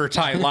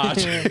watertight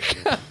logic.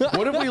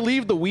 What if we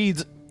leave the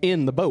weeds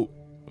in the boat?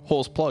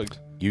 Holes plugged.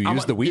 You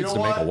use the weeds to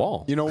make a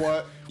wall. You know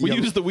what? We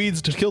use the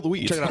weeds to kill the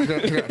weeds. Check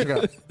it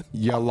out.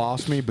 You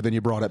lost me, but then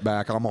you brought it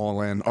back. I'm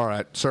all in. All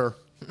right, sir.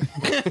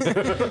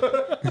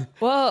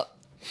 Well,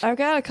 I've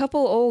got a couple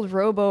old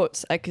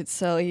rowboats I could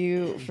sell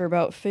you for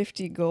about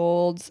 50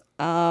 gold.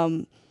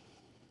 I've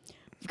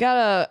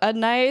got a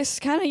nice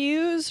kind of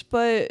used,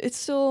 but it's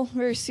still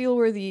very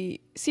seaworthy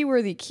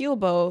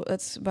keelboat.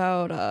 That's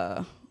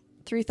about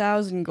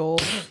 3,000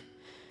 gold.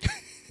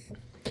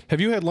 Have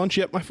you had lunch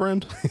yet, my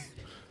friend?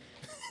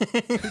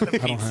 I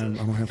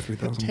don't have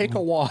 3,000. Take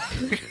a walk.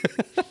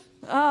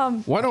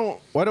 Why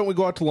don't we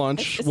go out to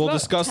lunch? It's We'll about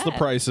discuss the 10.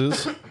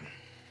 prices,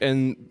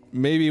 and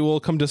maybe we'll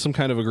come to some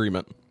kind of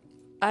agreement.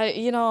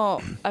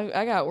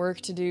 I got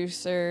work to do,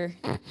 sir.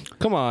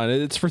 Come on,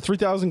 it's for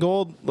 3,000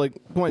 gold. Like,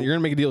 come on, you're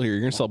gonna make a deal here.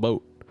 You're gonna sell a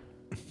boat.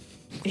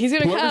 He's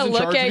gonna Whoever's kind in of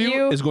look charge at of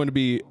you. is going to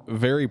be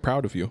very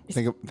proud of you.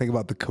 Think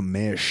about the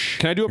commish.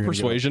 Can I do a You're gonna get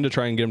persuasion to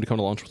try and get him to come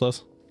to lunch with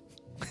us?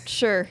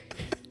 Sure.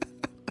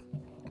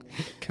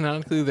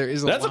 Canonically, there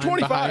is a That's a line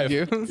 25. behind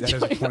you. That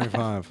is a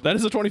 25. That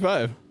is a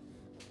 25.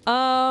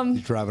 You're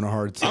driving a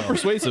hard I'm sell.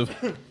 persuasive.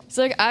 It's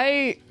like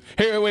Hey,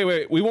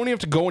 wait. We won't even have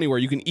to go anywhere.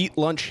 You can eat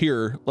lunch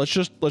here. Let's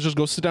just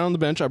go sit down on the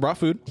bench. I brought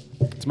food.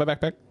 It's in my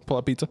backpack. Pull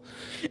out pizza.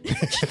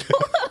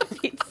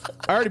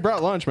 I already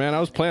brought lunch, man. I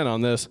was planning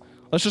on this.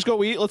 Let's just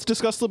go eat. Let's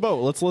discuss the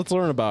boat. Let's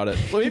learn about it.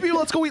 Maybe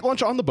let's go eat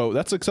lunch on the boat.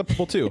 That's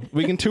acceptable too.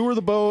 We can tour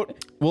the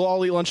boat. We'll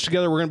all eat lunch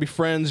together. We're gonna be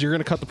friends. You're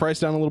gonna cut the price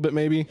down a little bit,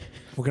 maybe,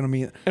 We're gonna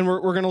meet. and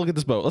we're gonna look at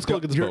this boat. Let's go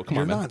look at this boat. Come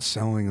You're on, man. not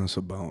selling us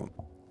a boat.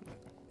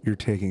 You're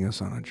taking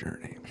us on a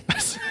journey.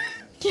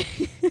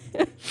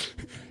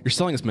 You're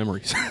selling us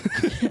memories.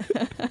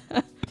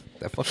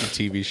 That fucking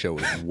TV show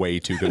is way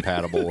too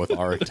compatible with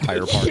our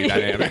entire party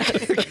dynamic.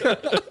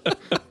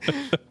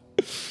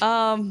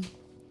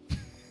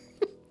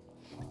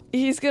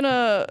 he's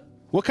gonna.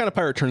 What kind of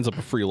pirate turns up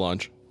a free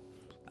lunch?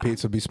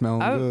 Pizza be smelling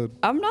good.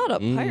 I'm not a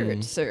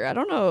pirate, sir. I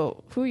don't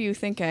know who you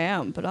think I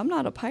am, but I'm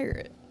not a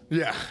pirate.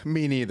 Yeah,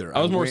 me neither.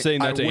 I was more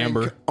saying that to wink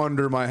Amber.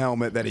 under my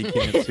helmet that he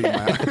can't see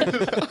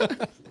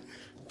my.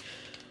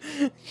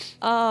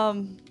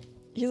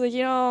 He's like,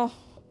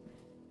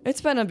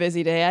 it's been a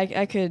busy day.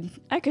 I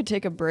could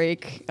take a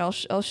break. I'll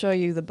show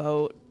you the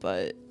boat,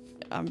 but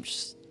I'm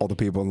just. All the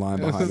people in line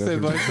behind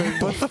us.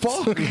 But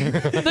fuck.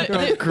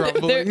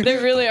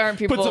 There really aren't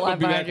people Puts up a alive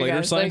be behind back you later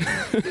guys. sign.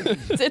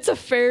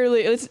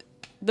 Like, it's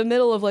the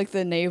middle of like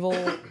the naval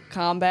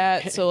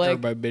combat, so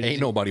like Ain't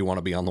nobody want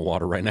to be on the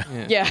water right now.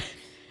 yeah,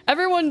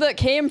 everyone that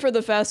came for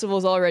the festival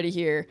is already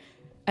here,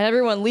 and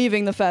everyone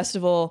leaving the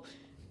festival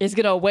is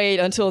gonna wait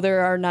until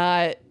there are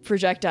not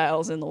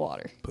projectiles in the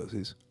water.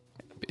 Pussies.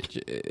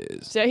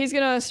 Jeez. So he's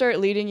gonna start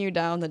leading you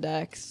down the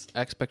decks.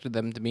 I expected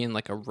them to be in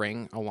like a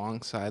ring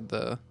alongside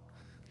the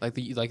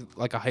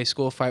like a high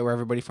school fight where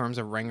everybody forms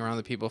a ring around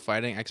the people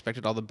fighting. I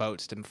expected all the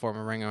boats to form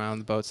a ring around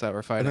the boats that were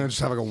And fighting. then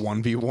just have like a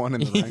 1v1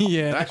 in the ring.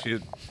 Yeah.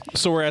 Actually,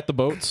 So we're at the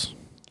boats.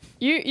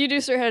 You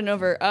do start heading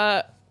over.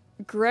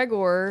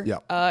 Gregor, Yeah.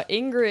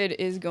 Ingrid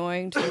is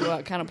going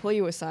to kind of pull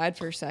you aside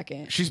for a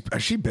second.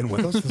 has she been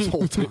with us this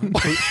whole time?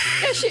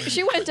 Yeah,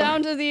 she went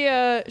down to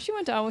the she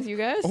went down with you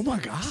guys. Oh my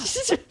god.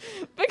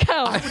 But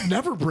Kyle, I would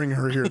never bring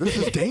her here. This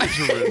is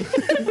dangerous.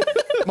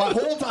 My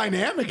whole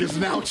dynamic is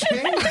now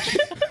changed.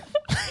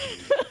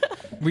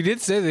 We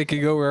did say they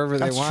could go wherever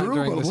they That's want true,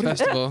 during but this what do you-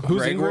 festival.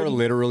 Gregor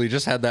literally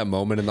just had that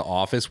moment in the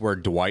office where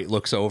Dwight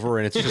looks over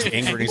and it's just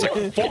Ingrid. And he's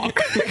like,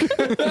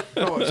 "Fuck."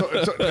 No,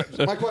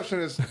 so my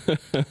question is,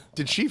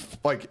 did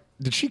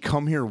she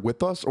come here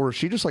with us, or is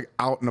she just like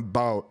out and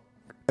about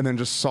and then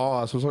just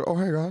saw us? Was like, oh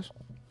hey guys.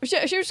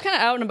 she was kind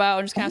of out and about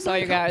and just kind of saw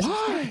you guys.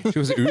 Why? She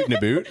was ootin' a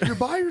boot. You're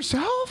by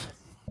yourself?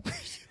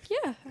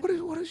 Yeah. What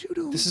is you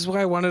doing? This is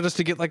why I wanted us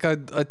to get like a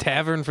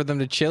tavern for them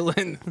to chill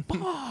in.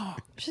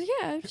 She's like,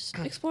 yeah, I'm just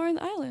exploring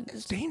the island.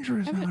 It's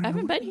dangerous. I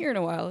haven't been here in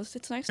a while.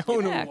 It's nice to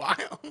be back.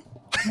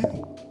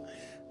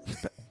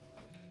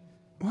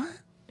 What?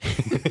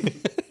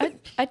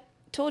 I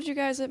told you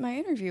guys at my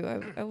interview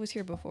I was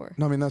here before.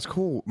 No, I mean that's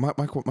cool. My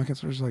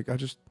concern is like I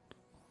don't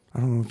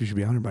know if you should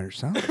be out here by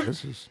yourself.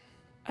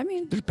 I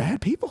mean, There's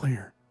bad people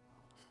here.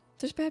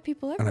 there's bad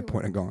people And I everywhere.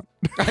 point at Gaunt.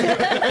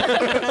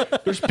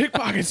 There's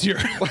pickpockets here.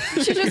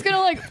 She's just gonna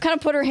like kind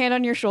of put her hand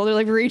on your shoulder,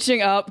 like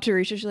reaching up to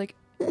reach. She's like,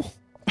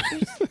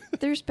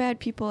 there's bad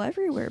people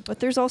everywhere, but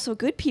there's also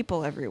good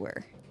people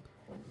everywhere.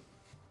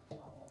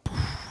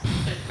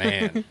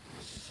 Man.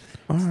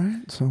 All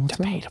right. So what's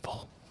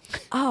Debatable.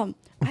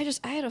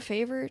 I had a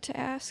favor to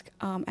ask.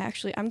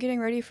 Actually, I'm getting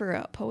ready for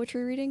a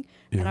poetry reading,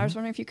 and I was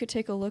wondering if you could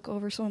take a look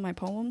over some of my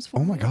poems for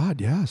Oh me. my God,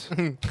 yes.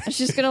 And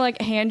she's gonna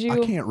like hand I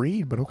you can't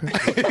read, but okay.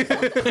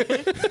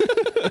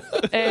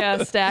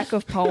 a stack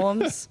of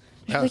poems.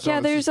 She's like, yeah,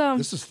 there's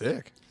this is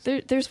thick.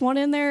 there's one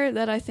in there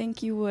that I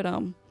think you would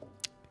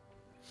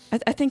I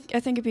think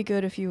it'd be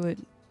good if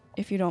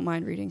you don't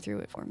mind reading through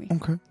it for me.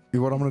 Okay.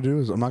 What I'm gonna do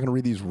is I'm not gonna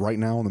read these right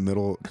now in the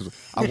middle because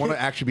I want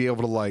to actually be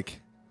able to like.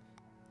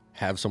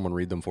 Have someone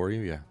read them for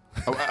you? Yeah.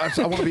 I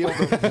want to be able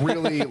to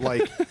really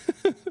like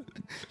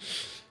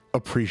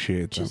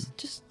appreciate them.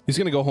 Just He's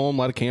gonna go home,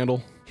 light a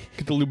candle,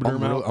 get the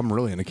Lubriderm out. I'm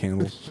really into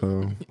candles,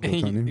 so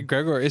what's on you?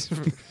 Gregor is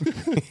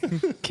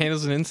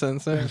candles and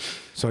incense there.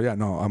 So yeah,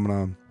 no, I'm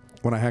gonna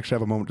when I actually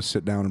have a moment to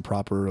sit down and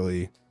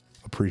properly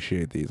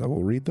appreciate these, I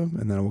will read them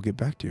and then I will get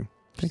back to you.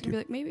 Thank be you.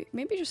 like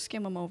maybe just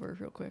skim them over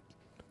real quick.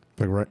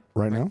 Like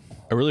right now.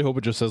 I really hope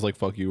it just says like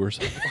 "fuck you" or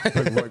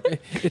something.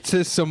 Like, It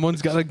says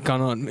someone's got a gun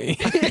on me.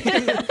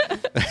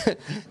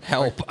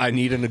 Help! I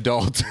need an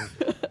adult.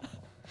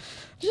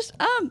 Just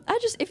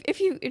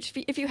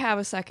if you have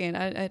a second,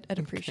 I'd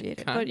appreciate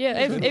it. But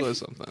yeah,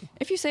 Something.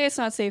 if you say it's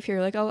not safe here,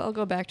 like I'll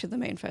go back to the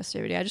main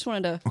festivity. I just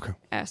wanted to Okay.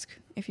 ask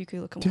if you could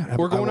look them yeah, over.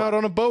 We're going out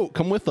on a boat.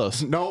 Come with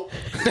us. No.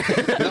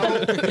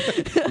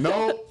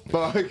 No.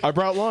 Fuck. I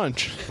brought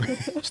lunch.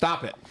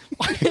 Stop it.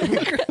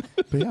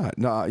 But yeah,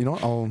 no, you know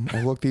what?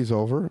 I'll look these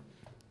over.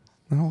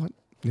 And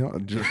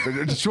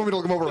just want me to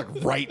look them over like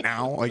right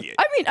now. Like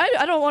I mean,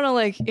 I don't want to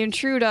like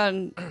intrude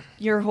on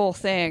your whole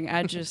thing.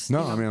 I just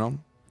no, I mean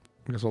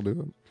I guess I'll do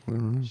it.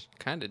 Whatever it is.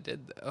 Kind of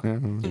did though. Yeah,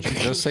 Did you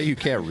just say you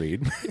can't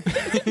read?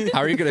 How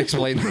are you going to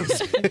explain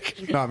this?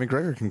 no, I mean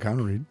Gregor can kind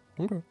of read.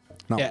 Okay.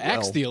 Not Yeah,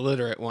 X well. the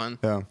illiterate one.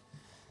 Yeah.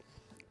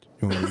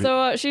 You want me to read?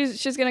 So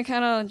she's gonna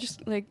kind of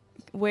just like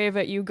wave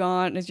at you,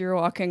 Gaunt, as you're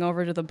walking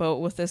over to the boat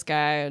with this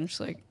guy, and just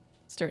like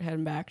start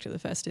heading back to the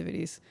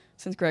festivities.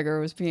 Since Gregor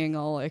was being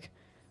all like,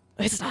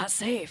 "It's not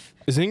safe."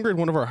 Is Ingrid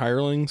one of our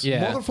hirelings?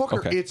 Yeah.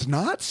 Motherfucker, Okay. it's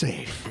not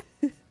safe.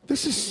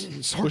 This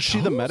is Was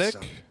she the medic?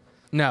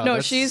 No, No,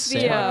 that's she's the,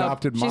 Sarah.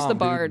 adopted she's mom. the dude.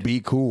 bard. Be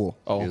cool.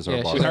 Oh, Is our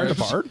Yeah, bard. she's hired a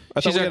bard. I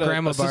She's thought we our had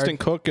grandma an assistant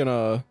cook and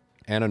a.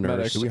 And a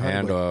nurse, We hired,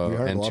 and like, we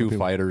hired a lot of two people.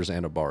 fighters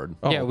and a bard.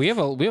 Oh, Yeah, we have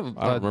a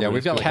Yeah,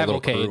 we've got like a little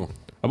cavalcade. crew.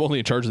 I'm only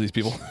in charge of these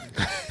people.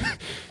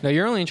 No,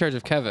 you're only in charge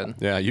of Kevin.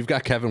 Yeah, you've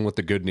got Kevin with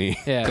the good knee.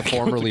 Yeah. The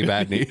formerly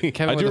bad knee.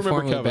 Kevin I do with a remember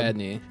formerly Kevin. bad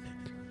knee.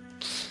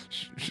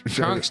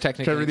 Trunks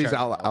technically Should I read in these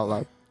charge. out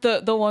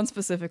loud? The one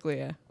specifically,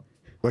 yeah.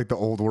 Like the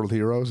old world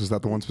heroes? Is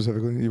that the one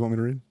specifically you want me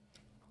to read?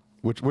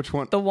 Which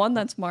one? The one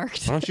that's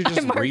marked. Why don't you I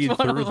just marked read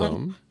one of through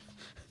them?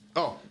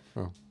 Oh.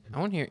 I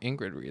want to hear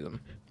Ingrid read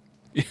them.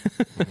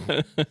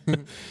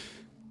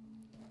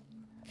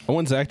 I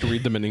want Zach to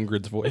read them in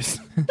Ingrid's voice.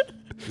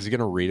 Is he going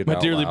to read it My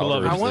out dearly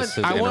loud, or beloved. is this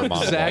his I inner want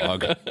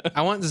monologue? Zach.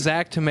 I want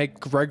Zach to make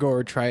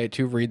Gregor try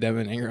to read them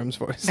in Ingram's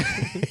voice.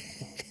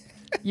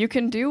 You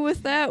can do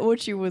with that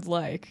what you would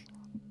like,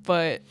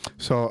 but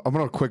So I'm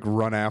gonna quick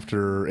run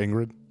after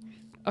Ingrid.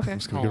 okay.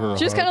 Just gonna give her a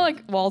She's hug. kind of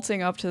like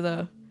waltzing up to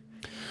the.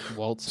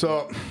 Waltz.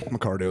 So my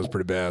cardio is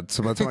pretty bad.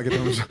 So by the time I get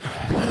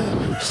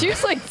there, She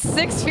was like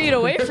 6 feet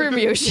away from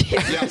you. She,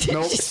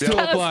 nope. she's Still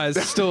kinda-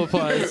 applies. Still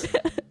applies.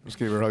 I'm just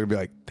gonna give her a hug and be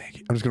like, "Thank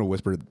you." I'm just gonna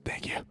whisper,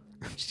 "Thank you."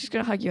 She's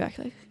gonna hug you back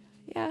like,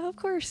 Yeah, of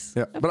course.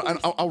 Yeah, Of but course.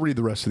 I'll read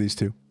the rest of these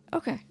too.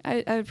 Okay, I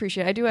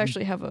appreciate it. I do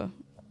actually have a.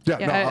 Yeah,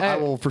 Yeah, no, I I-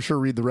 will for sure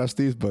read the rest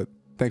of these, but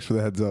thanks for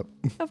the heads up.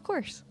 Of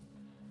course.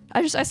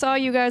 I saw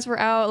you guys were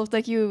out. It looked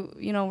like you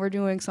were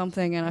doing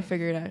something, and I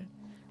figured I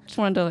just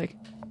wanted to like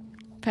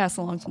pass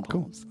along some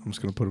Cool. poems. I'm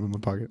just gonna put them in my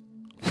pocket.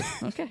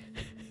 Okay.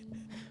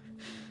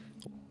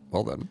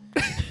 Well then.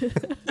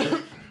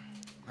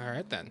 All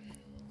right then.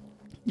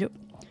 Yep.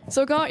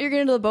 So you're getting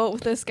into the boat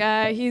with this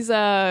guy. He's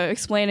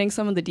explaining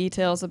some of the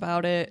details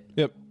about it,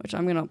 Yep. which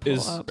I'm gonna pull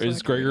Is up. so I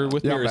is can- Gregor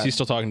with me, Yeah, or is I'm he back.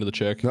 still talking to the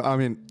chick? No, I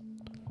mean,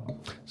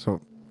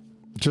 so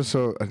just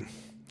so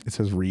it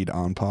says read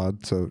on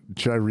pod. So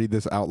should I read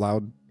this out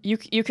loud? You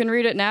can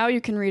read it now.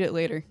 You can read it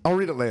later. I'll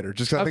read it later.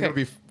 Just 'cause I think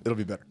Okay. it'll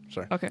be better.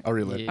 Sorry. Okay. I'll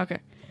read it later. Yeah. Okay.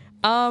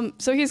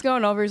 So he's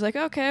going over. He's like,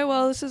 okay,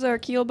 well, this is our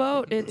keel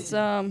boat. It's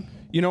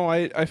You know,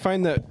 I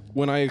find that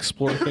when I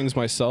explore things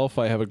myself,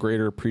 I have a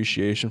greater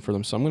appreciation for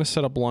them. So I'm going to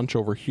set up lunch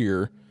over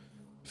here.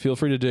 Feel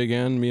free to dig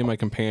in. Me and my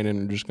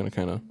companion are just going to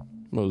kind of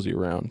mosey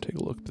around, take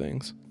a look at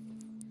things.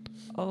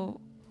 oh,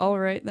 all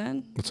right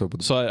then. Let's open.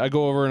 So I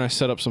go over and I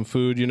set up some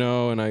food,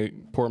 and I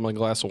pour him like a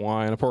glass of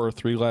wine. I pour her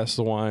 3 glasses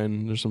of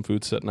wine. There's some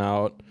food sitting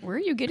out. Where are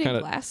you getting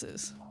Kinda-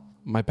 glasses?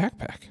 My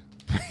backpack.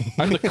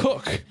 I'm the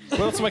cook. What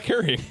else am I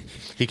carrying?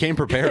 He came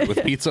prepared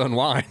with pizza and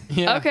wine.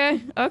 Yeah.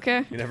 Okay.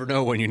 Okay. You never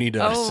know when you need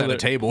to Oh. set a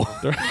table.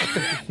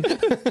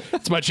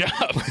 It's my job.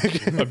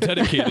 I'm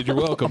dedicated. You're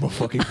welcome.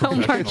 Fucking I'll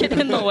mark it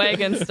in the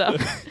wagon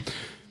stuff.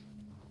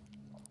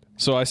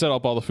 So I set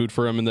up all the food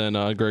for him, and then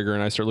Gregor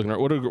and I start looking at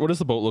what does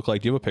the boat look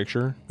like? Do you have a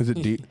picture? Is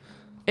it deep?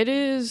 It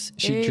is.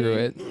 She a drew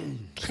it.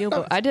 Keel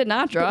boat. I did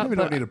not draw it, Maybe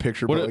don't but need a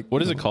picture. but like,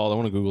 What is it called? I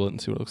want to Google it and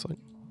see what it looks like.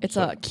 it's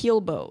a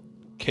keel boat.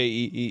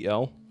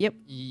 Keel. Yep.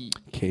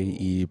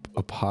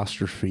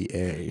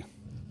 KE''A.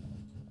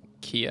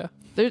 Kia.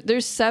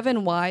 There's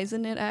 7 Y's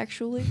in it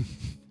actually.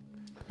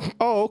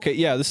 Oh, okay.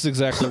 Yeah, this is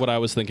exactly what I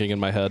was thinking in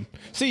my head.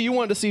 See, you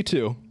wanted to see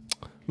too.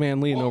 Man,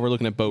 leaning over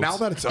looking at boats. Now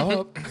that it's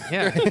up,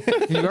 Yeah.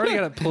 You've already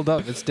got it pulled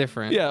up. It's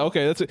different. Yeah,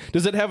 okay. That's it.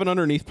 Does it have an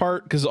underneath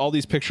part? Because all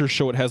these pictures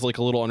show it has like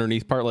a little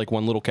underneath part, like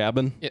one little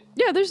cabin.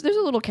 Yeah, there's a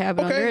little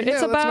cabin Okay, under it. yeah,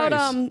 It's that's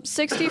about nice.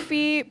 60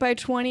 feet by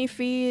 20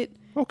 feet.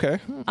 Okay.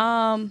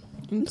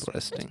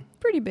 Interesting.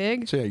 Pretty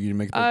big. so yeah, you can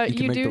make the, you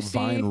can you make do the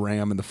vine see-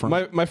 ram in the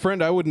front. My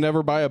friend, I would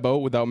never buy a boat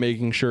without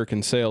making sure it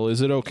can sail.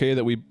 Is it okay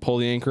that we pull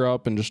the anchor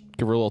up and just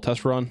give her a little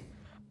test run?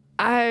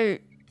 I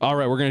All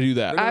right, we're gonna do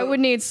that.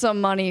 would need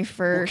some money We'll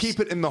first. keep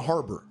it in the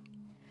harbor.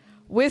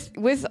 With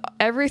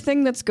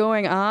everything that's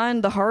going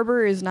on, the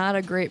harbor is not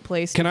a great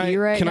place Can to be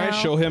right can now. I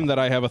show him that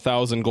I have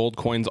 1,000 gold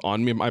coins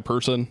on me, my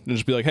person, and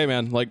just be like, hey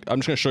man, like I'm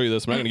just gonna show you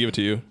this. I'm not gonna give it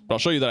to you, but I'll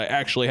show you that I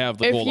actually have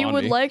the If gold you on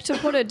would me. like to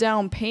put a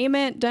down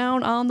payment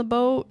down on the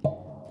boat,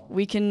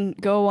 we can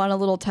go on a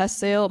little test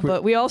sail.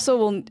 But we also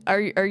will.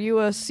 Are you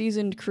a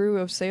seasoned crew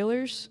of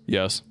sailors?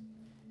 Yes.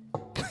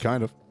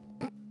 Kind of.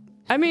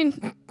 I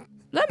mean,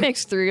 that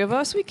makes 3 of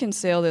us. We can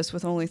sail this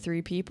with only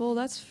 3 people.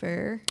 That's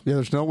fair. Yeah,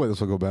 there's no way this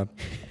will go bad.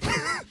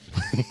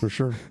 For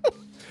sure.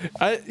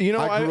 I grew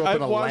I grew up I've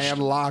in a watched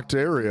landlocked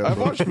area. I've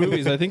watched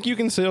movies. I think you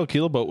can sail a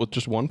keelboat with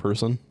just one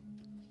person.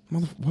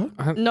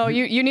 What? No,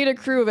 you need a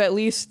crew of at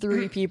least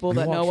 3 people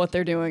that know watched- what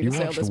they're doing to you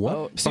sail watched this what?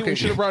 boat. See, we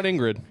should have brought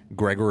Ingrid.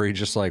 Gregory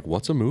just like,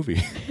 what's a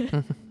movie?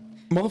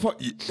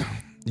 Motherfucker,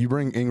 you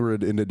bring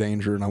Ingrid into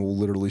danger and I will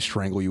literally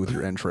strangle you with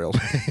your entrails.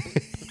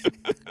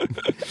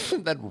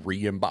 That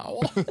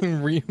re-embowel.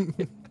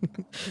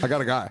 I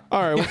got a guy.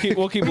 All right,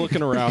 we'll keep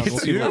looking around. We'll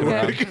keep looking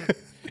around.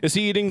 Is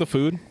he eating the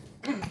food?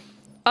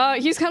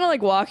 He's kind of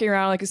like walking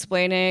around, like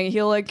explaining.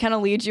 He'll like kind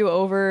of lead you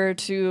over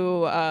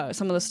to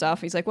some of the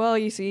stuff. He's like, "Well,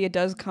 you see, it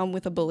does come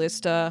with a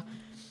ballista.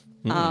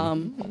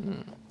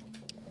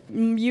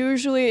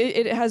 Usually,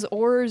 it has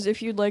oars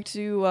if you'd like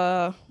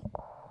to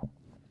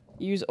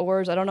use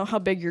oars. I don't know how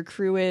big your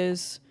crew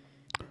is.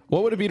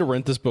 What would it be to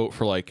rent this boat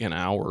for like an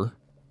hour?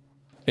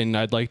 And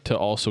I'd like to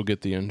also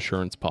get the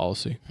insurance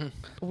policy.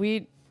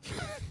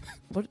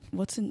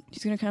 What's in?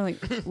 He's gonna kind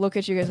of like look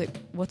at you guys like,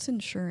 "What's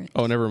insurance?"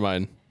 Oh, never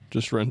mind.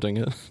 Just renting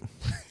it.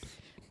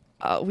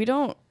 We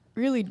don't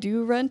really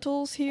do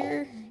rentals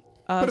here.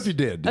 But if you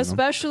did, you know.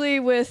 Especially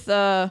with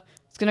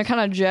it's gonna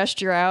kind of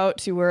gesture out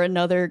to where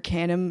another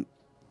cannon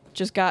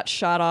just got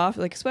shot off,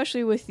 like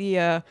especially with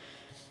the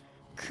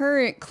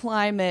current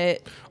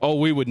climate. Oh,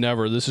 we would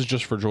never. This is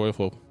just for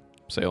joyful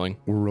sailing.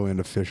 We're really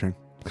into fishing.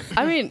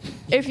 I mean,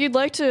 if you'd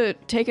like to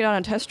take it on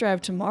a test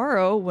drive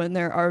tomorrow when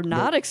there are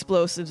not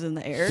explosives in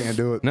the air. Can't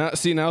do it.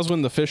 Now's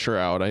when the fish are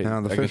out. I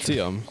Yeah, the can fish- see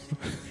them.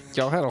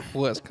 Y'all had a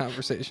whole ass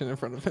conversation in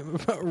front of him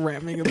about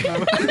ramming him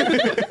out.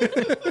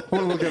 I want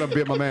to look at him,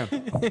 be my man.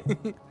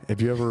 Have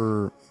you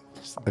ever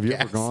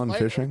gone Gaslight.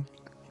 fishing?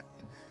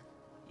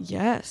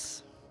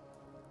 Yes.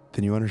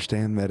 Then you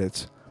understand that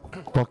it's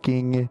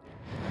fucking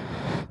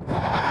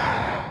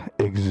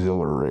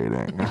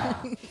exhilarating.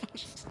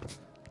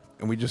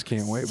 And we just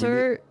can't wait.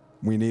 Sir,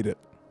 We need it.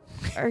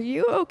 are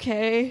you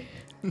okay?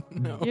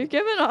 No. You're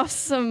giving off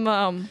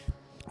some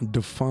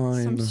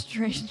Define Some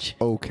strange.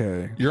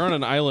 okay. You're on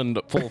an island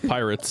full of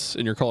pirates,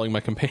 and you're calling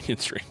my companion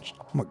strange.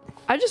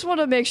 I just want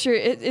to make sure.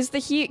 Is the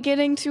heat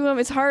getting to them?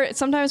 It's hard.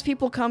 Sometimes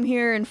people come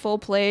here in full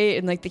plate,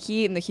 and like the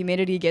heat and the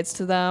humidity gets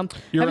to them.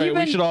 You're Have right. you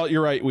been- We should all.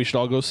 You're right. We should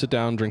all go sit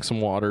down, drink some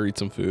water, eat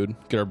some food,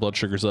 get our blood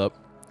sugars up.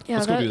 Yeah,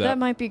 Let's go do that. That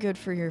might be good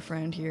for your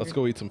friend here. Let's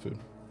go eat some food.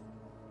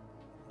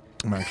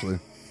 I'm actually.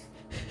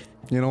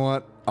 You know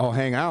what? I'll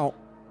hang out,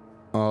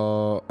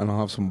 and I'll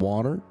have some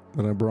water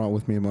that I brought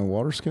with me in my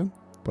water skin.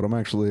 But I'm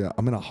actually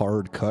I'm in a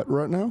hard cut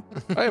right now,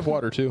 I have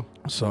water too.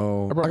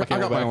 so I brought my I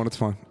got my Camelback. own. It's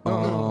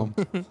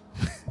fine.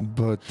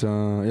 But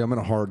yeah, I'm in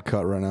a hard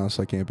cut right now,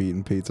 so I can't be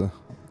eating pizza.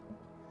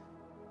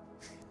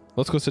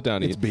 Let's go sit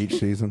down and It's eat. beach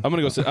season. I'm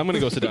gonna go sit. I'm gonna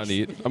go sit down and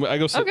eat. I'm gonna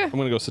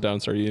go sit down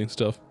and start eating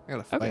stuff. I got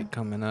a fight Okay.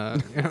 coming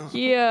up.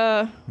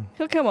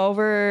 He'll come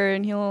over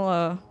and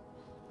he'll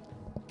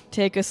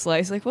take a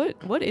slice. Like,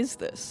 what is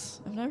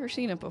this? I've never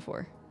seen it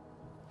before.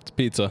 It's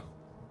pizza.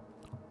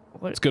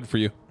 What? It's good for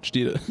you. Just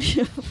eat it.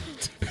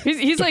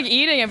 He's like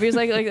eating it. But he's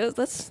like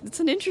that's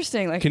an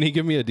interesting like. Can he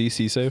give me a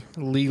DC save?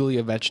 Legally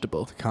a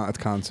vegetable. It's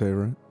con save,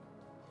 right?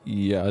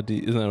 Yeah.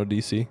 Isn't that a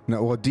DC?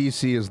 No, well,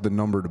 DC is the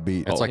number to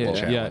beat. It's like yeah. a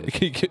Yeah. challenge.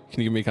 Can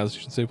you give me a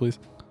Constitution save, please?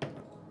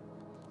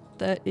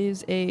 That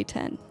is a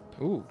 10.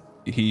 Ooh,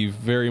 He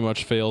very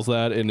much fails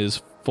that and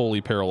is fully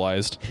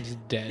paralyzed. he's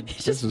dead.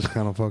 This is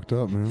kind of fucked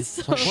up, man.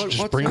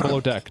 Just bring him below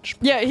deck.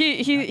 Yeah,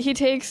 he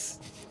takes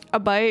a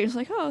bite. He's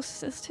like, oh,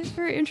 this tastes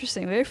very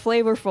interesting, very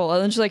flavorful,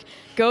 and then just like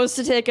goes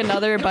to take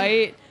another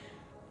bite,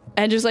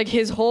 and just like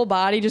his whole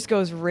body just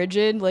goes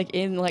rigid, like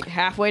in like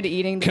halfway to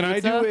eating the Can I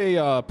pizza. do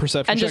a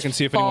perception And check just and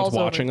see if anyone's falls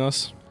over. watching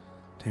us?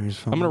 Damn,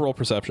 he's I'm gonna roll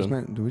perception.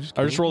 Man, do we just?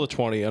 I just rolled a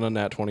 20 and a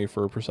nat 20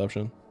 for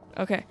perception.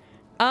 Okay.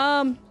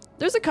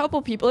 There's a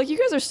couple people like you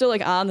guys are still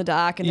like on the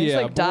dock, and there's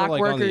like but we're, dock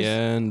like, on the workers.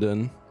 end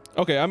and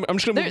okay. I'm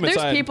just gonna move him There's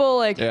inside. people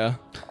like Yeah,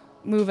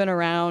 moving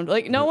around.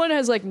 Like no one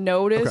has like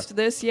noticed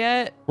this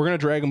yet. we're gonna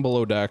drag him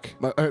below deck.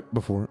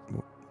 Before,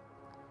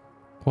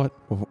 What?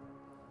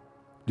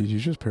 did you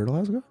just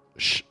paralyze a guy?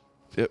 Shh.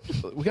 Yep.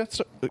 We got.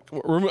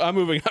 I'm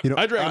moving. You know,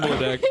 I drag him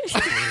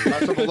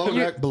below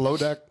deck. below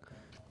deck.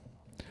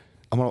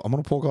 I'm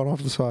gonna pull God off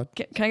to the side.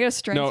 Can I get a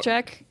strength No.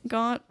 check,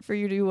 Gaunt, for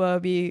you to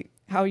be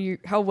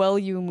how well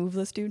you move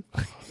this dude?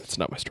 It's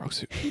not my strong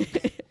suit.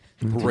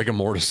 Rigor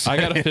mortis. I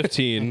got a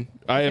 15.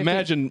 I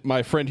imagine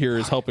my friend here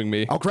is helping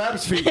me. I'll grab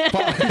his feet.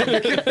 Fuck.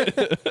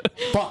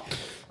 Fuck.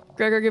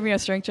 Gregor, give me a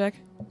strength check.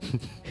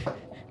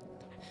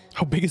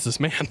 How big is this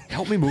man?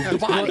 Help me move the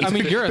body. I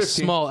mean, you're a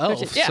small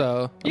elf, Yeah.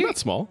 so I'm not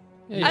small.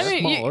 yeah, I mean,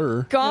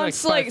 smaller.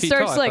 Gaunt's You're like like, 5 feet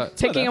starts tall, I like thought.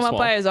 It's not picking that him up small.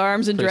 by his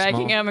arms and Pretty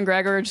dragging small. him, and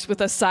Gregor just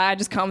with a sigh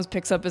just comes,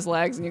 picks up his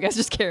legs, and you guys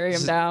just carry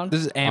him down.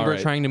 this is Amber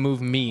Alright. trying to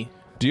move me.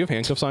 Do you have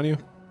handcuffs on you?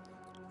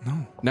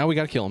 No. Now we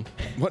gotta kill him.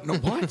 What? No.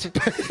 What?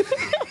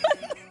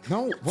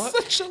 No. What?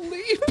 Such a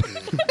leap.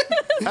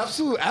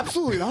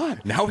 Absolutely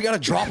not. Now we got to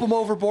drop him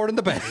overboard in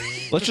the bay.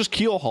 Let's just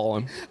keel haul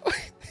him.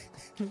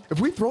 If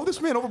we throw this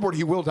man overboard,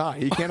 he will die.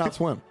 He cannot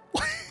swim.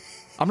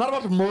 I'm not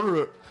about to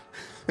murder it.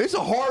 It's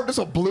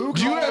a blue.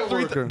 Do you collar have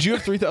worker.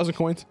 3,000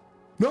 coins?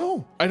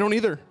 No. I don't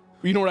either.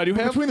 You know what I do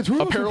have? Between the two of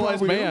a us, we paralyzed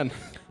probably man.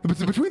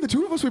 do. Between the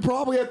two of us, we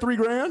probably had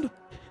 $3,000.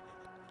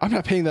 I'm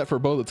not paying that for a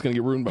bow that's gonna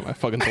get ruined by my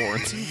fucking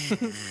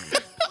thorns.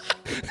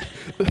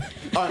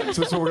 All right,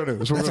 so that's what we're gonna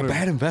do. That's a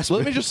bad investment.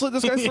 Let me just slit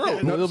this guy's throat.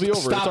 and it'll be over.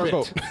 Stop it's our it.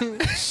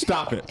 boat.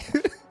 Stop it.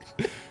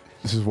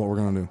 This is what we're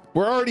gonna do.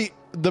 We're already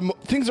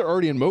things are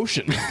already in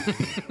motion.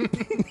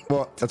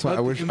 Well, that's why I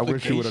wish you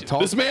would have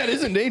talked. This man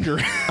is in danger.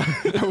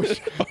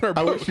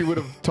 I wish you would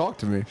have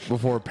talked to me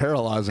before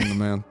paralyzing the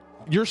man.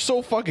 You're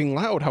so fucking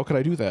loud. How could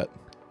I do that?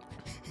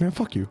 Man,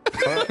 fuck you.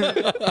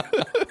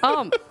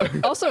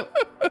 Also,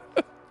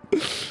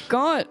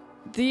 Gaunt,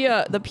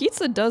 the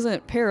pizza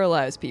doesn't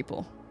paralyze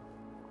people.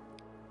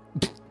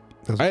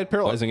 I had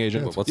paralyzing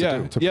agent. yeah, what's it yeah,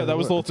 do? It's a yeah, that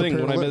was the whole it's a thing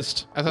when I paralytic.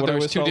 missed. I thought when there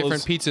was missed two all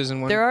different those- pizzas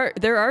in one.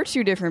 There are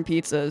two different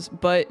pizzas,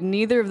 but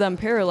neither of them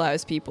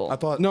paralyze people. I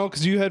thought No,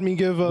 because you had me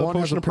give a One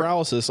has potion a of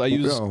paralysis. I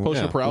use Yeah, potion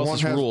yeah. of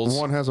paralysis rules,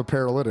 one has a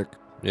paralytic.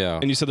 Yeah.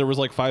 and you said there was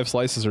like 5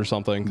 slices or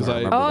something. Because I I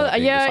remember Oh that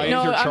being yeah, decided. no,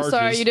 I I'm entered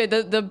sorry, charges. you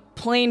did. The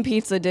plain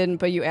pizza didn't,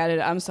 but you added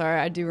it. I'm sorry,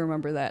 I do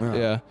remember that.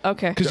 yeah.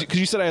 Okay. Because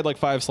you said I had like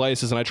 5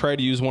 slices, and I tried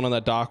to use one on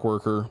that dock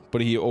worker,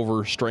 but he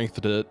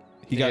overstrengthened it.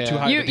 He got Yeah. too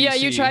high. You of a yeah,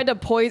 you DC. tried to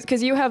poison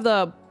because you have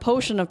the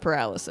potion of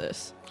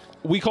paralysis.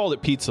 We called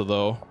it pizza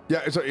though.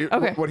 Yeah,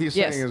 Okay, what he's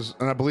yes. saying is,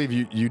 and I believe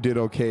you did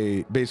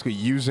okay, basically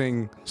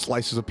using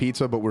slices of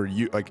pizza, but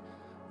like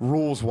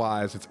rules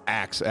wise, it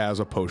acts as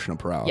a potion of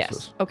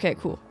paralysis. Yes. Okay.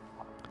 Cool.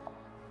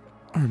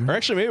 Or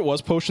actually, maybe it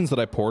was potions that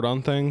I poured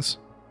on things,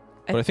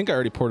 but I think I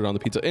already poured it on the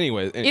pizza.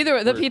 Anyway, Either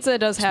way, the we're pizza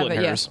does have splitting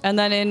it. hairs. Yes. And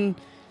then in.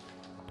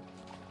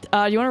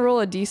 You want to roll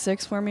a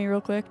d6 for me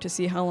real quick to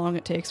see how long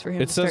it takes for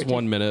him? It to says start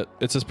 1 minute.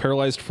 It says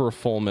paralyzed for a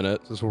full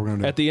minute. This is what we're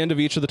gonna do. At the end of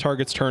each of the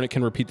target's turn, it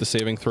can repeat the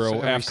saving throw So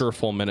every after a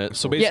full minute.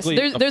 So Yes, basically,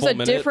 there's full a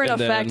minute different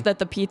and effect then- that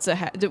the pizza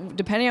has,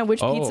 depending on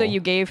which Oh. pizza you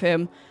gave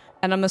him.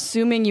 And I'm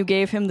assuming you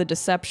gave him the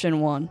deception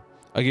one.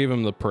 I gave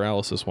him the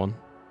paralysis one.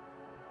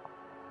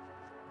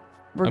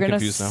 We're I'm gonna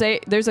confused now. say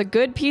there's a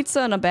good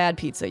pizza and a bad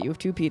pizza. You have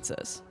two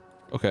pizzas.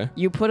 Okay,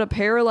 You put a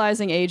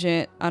paralyzing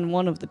agent on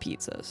one of the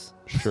pizzas.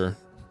 sure.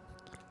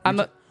 I'm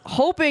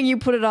hoping you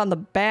put it on the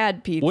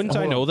bad pizza. Wouldn't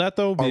I know that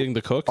though, being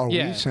the cook? Are we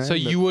Yeah. saying So that-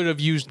 you would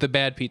have used the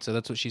bad pizza.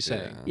 That's what she's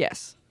saying.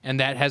 Yes. And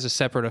that has a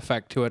separate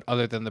effect to it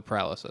other than the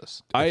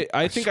paralysis. I think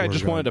I swear just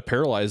to God. wanted to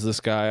paralyze this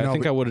guy. No, I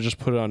think but- I would have just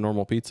put it on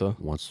normal pizza.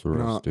 What's the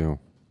rest do?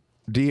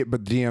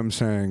 But DM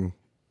saying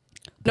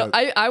No,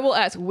 I will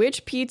ask,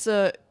 which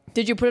pizza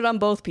did you put it on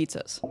both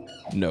pizzas?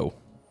 No.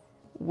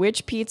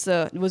 Which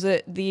pizza was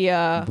it? The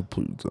the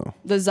pizza.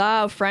 the za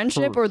of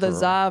friendship or the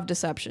za of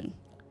deception?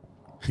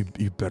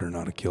 You better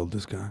not have killed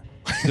this guy.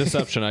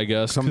 Deception, I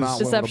guess. I'm not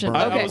 'cause willing to Deception.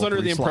 burn I, Okay. I was under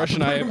the three slots.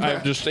 impression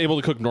I'm just able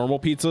to cook normal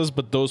pizzas,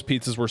 but those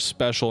pizzas were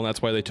special, and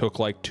that's why they took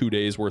like 2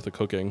 days worth of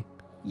cooking.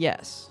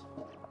 Yes.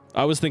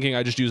 I was thinking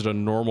I just used a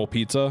normal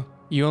pizza.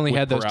 You only with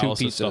had those two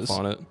paralysis pizzas. stuff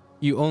on it.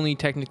 You only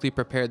technically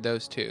prepared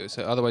those two,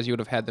 so otherwise you would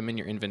have had them in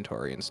your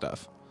inventory and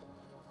stuff.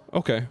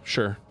 Okay,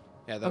 sure.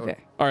 Yeah. That Okay.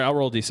 All right, I'll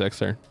roll D6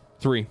 there.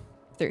 3.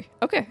 3.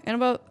 Okay. In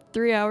about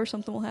 3 hours,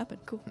 something will happen.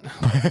 Cool.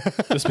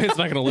 This man's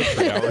not going to live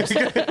 3 hours.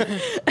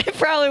 It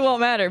probably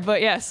won't matter,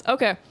 but yes.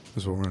 Okay.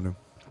 This is what we're gonna do.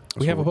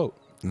 We have a boat.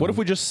 What if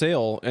we just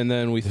sail and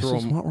then we This throw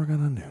is him? what we're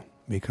gonna do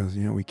because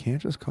we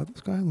can't just cut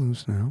this guy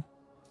loose now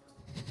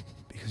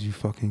because you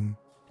fucking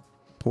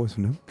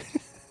poisoned him.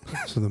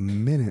 So the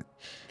minute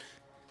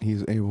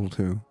he's able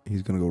to,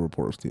 he's gonna go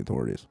report us to the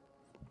authorities.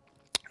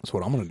 That's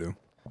what I'm gonna do.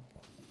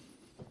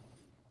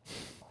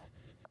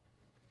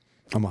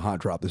 I'm gonna hot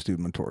drop this dude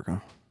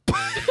Matorka.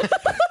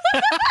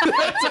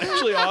 That's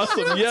actually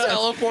awesome. Yes.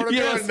 Teleport him to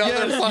yes, another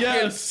yes, fucking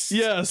yes,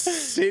 yes.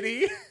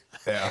 City.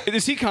 Yeah.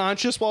 Is he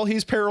conscious while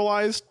he's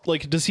paralyzed?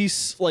 Like, does he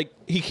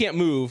he can't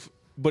move?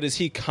 But is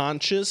he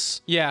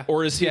conscious? Yeah.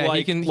 Or is he yeah,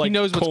 like he like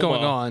knows what's coma?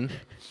 going on.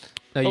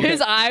 No, you His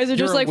got- eyes are just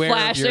you're like aware of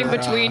flashing your,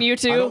 between you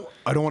two.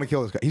 I don't want to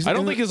kill this guy. He's I an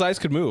don't think his eyes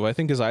could move. I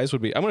think his eyes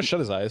would be. I'm gonna shut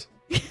his eyes.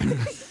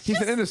 he's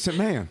an innocent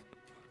man.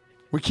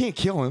 We can't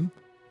kill him.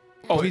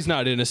 Oh, he's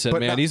not innocent, but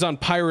man. not- He's on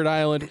Pirate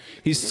Island.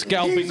 He's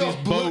scalping He's these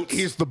boats.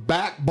 He's the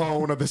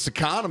backbone of this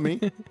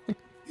economy.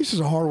 He's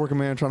just a hardworking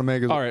man trying to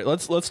make his. All right,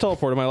 let's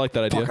teleport him. I like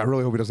that idea. Fuck, I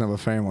really hope he doesn't have a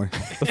family.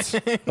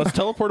 Let's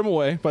teleport him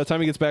away. By the time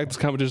he gets back, this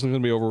competition's gonna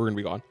be over. We're gonna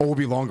be gone. Oh, we'll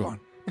be long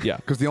gone. Yeah.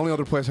 Because the only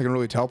other place I can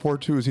really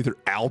teleport to is either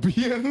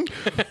Albion.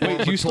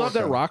 Wait, do you still have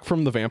that rock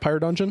from the vampire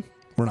dungeon?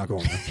 We're not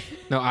going there.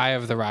 No, I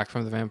have the rock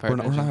from the vampire. We're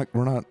not. Dungeon.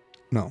 We're not.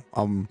 No.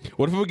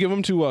 What if we give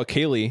him to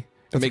Kaylee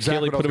and make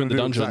Kaylee put him in the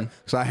dungeon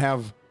Because I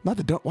have not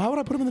the. Why would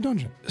I put him in the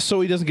dungeon?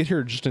 so he doesn't get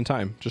here just in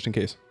time, just in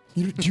case?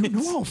 Do you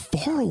know how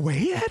far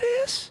away that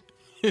is?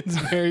 It's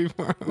very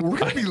far. We're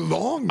gonna be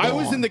long. I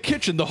was in the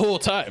kitchen the whole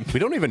time. We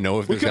don't even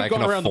know if this could've guy can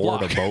gone around the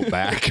afford a block. boat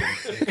back.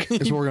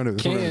 This is what we're gonna do.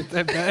 This is what we're gonna do. Can't.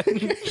 I bet.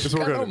 This is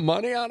what we're gonna do.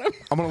 money on him.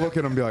 I'm gonna look at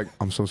him and be like,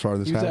 "I'm so sorry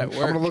this He's happened."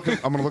 at I'm gonna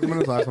look him in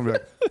his eyes and be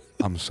like,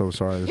 "I'm so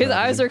sorry." This His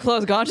happened." eyes are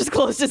closed. Gon just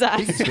closed his He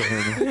eyes. can still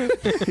hear me.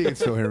 He can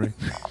still hear me.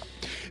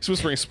 He's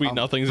whispering sweet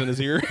nothings in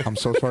his ear. I'm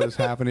so sorry this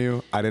happened to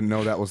you. I didn't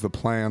know that was the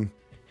plan.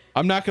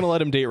 I'm not gonna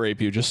let him date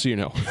rape you, just so you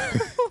know.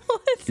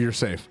 You're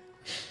safe.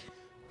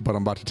 But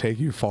I'm about to take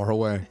you far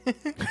away.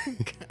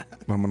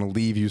 But I'm gonna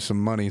leave you some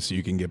money so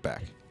you can get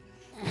back.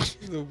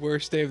 The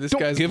worst day of this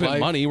Don't guy's give life. him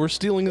money. We're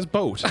stealing his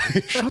boat.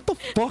 Shut the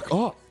fuck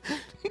up.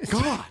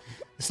 God.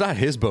 It's not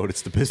his boat.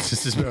 It's the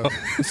business's boat.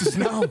 This is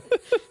now.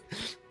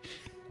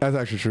 That's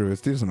actually true. He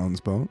doesn't own this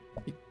boat.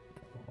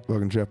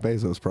 Fucking Jeff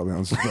Bezos probably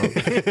owns this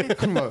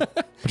boat.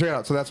 But check it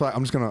out. So that's why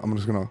I'm gonna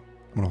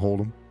hold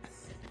him.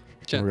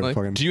 We're gonna Gently.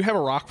 fucking Do you have a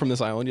rock from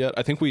this island yet?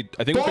 I think we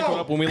picked one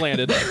up when we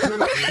landed. no,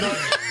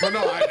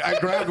 I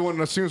grabbed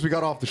one as soon as we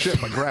got off the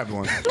ship. I grabbed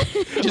one.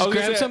 Just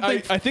grab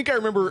something. I think I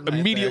remember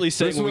immediately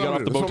saying when we got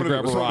off the boat to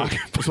grab a rock.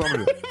 That's what I'm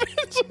gonna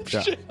do.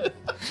 Yeah.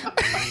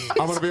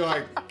 I'm gonna be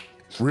like,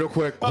 real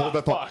quick, hold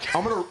that thought.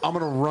 I'm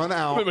gonna run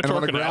out I'm and I'm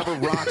gonna talking grab now. a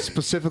rock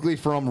specifically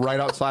from right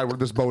outside where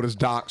this boat is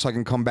docked, so I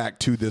can come back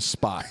to this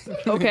spot.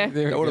 Okay.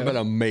 That would have been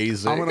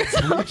amazing. I'm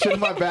gonna reach into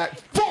my back.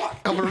 Fuck!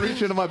 I'm gonna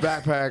reach into my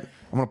backpack.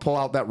 I'm gonna pull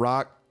out that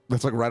rock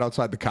that's like right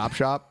outside the cop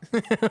shop.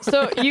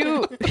 So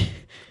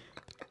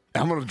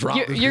I'm gonna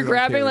drop. this you're dude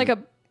grabbing on like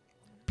Kaylee. a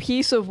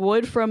piece of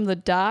wood from the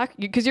dock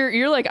because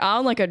you're like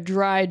on like a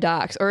dry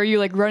docks, or are you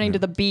like running to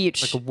the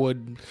beach? Like a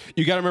wood.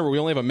 You got to remember, we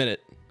only have a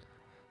minute.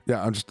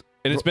 Yeah, I'm just.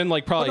 And it's been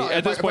like probably, Well, no, at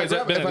if I- this if I point, it's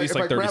grab- been if at I- least if I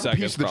like 30 grab a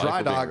seconds. piece of the Probably, dry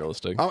if we're being dock,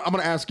 realistic. I'm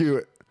gonna ask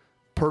you,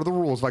 per the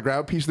rules, if I grab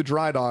a piece of the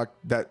dry dock,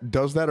 that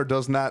does that or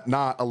does not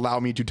allow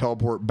me to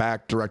teleport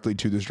back directly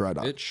to this dry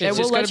dock? It should. It will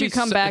just let gotta you be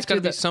come s- back It's got to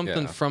to be the-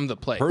 something Yeah. from the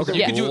place. Per the Yeah.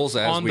 You could do it rules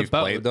as on the we've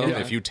boat. played them, Yeah.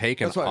 if you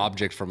take an That's fine.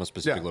 object from a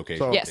specific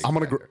location, So Yes. I'm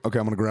gonna. Okay,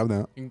 I'm gonna grab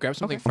that. You can grab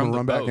something I'm from gonna the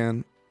run boat. back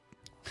in.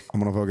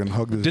 I'm gonna fucking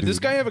hug this. Did this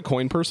dude. guy have a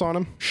coin purse on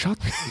him? Shut.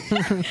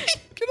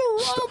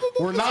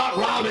 We're not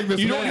robbing this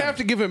You man. don't have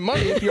to give him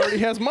money if he already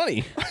has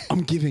money.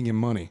 I'm giving him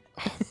money.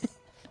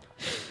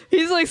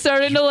 He's like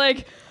starting to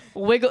like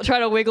try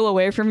to wiggle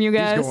away from you He's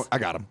guys. going. I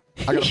got him.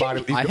 I got a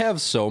body. I have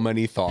so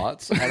many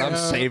thoughts, and I'm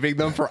saving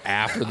them for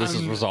after this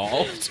is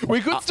resolved.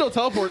 We could still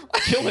teleport,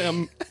 kill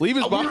him, leave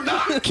his body. We're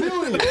not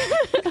killing him.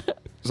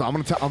 So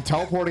I'm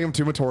teleporting him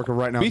to Matorka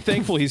right now. Be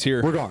thankful he's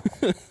here. We're gone.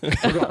 We're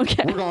gone.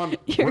 We're gone.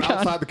 We're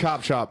outside the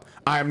cop shop.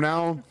 I am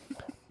now.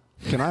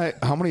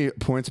 How many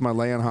points of my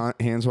lay on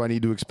hands do I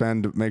need to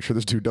expend to make sure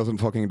this dude doesn't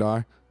fucking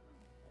die?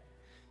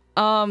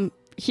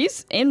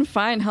 He's in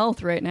fine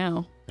health right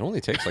now. It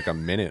only takes like a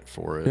minute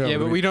for it. Yeah,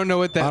 but we don't know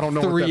what that I don't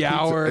know what that 3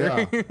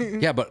 hour. pizza- yeah.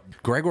 Yeah, but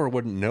Gregor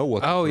wouldn't know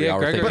what the Oh, yeah, 3 hour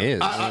Gregor- thing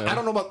is. I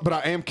don't know about, but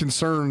I am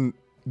concerned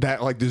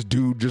that like this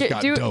dude just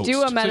got dosed.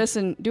 Do a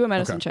medicine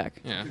check.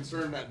 Yeah.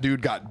 Concerned that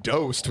dude got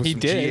dosed with He some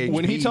did. GHB.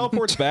 When he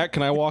teleports back,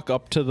 can I walk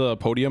up to the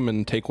podium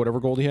and take whatever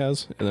gold he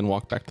has, and then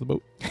walk back to the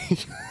boat?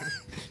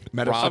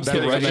 medicine I'm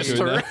kidding, I'm not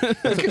doing that.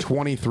 That's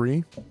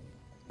 23.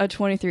 A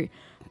 23.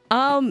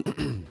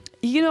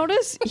 You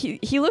notice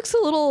he looks a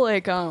little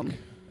like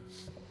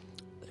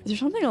there's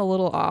something a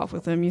little off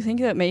with him. You think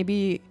that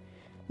maybe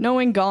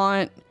knowing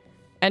Gaunt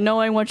and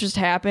knowing what just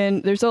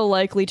happened, there's a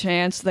likely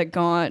chance that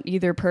Gaunt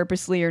either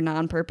purposely or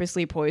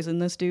non-purposely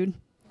poisoned this dude.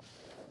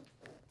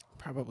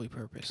 Probably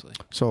purposely.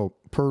 So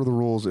per the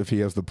rules, if he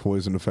has the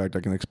poison effect, I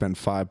can expend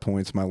 5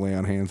 points of my lay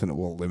on hands, and it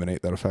will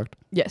eliminate that effect.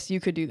 Yes,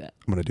 you could do that.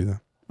 I'm gonna do that.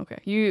 Okay.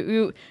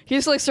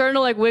 He's like starting to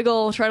like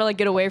wiggle, try to like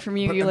get away from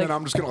you. But, You and like then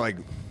I'm just gonna like.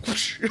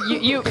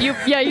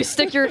 you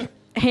stick your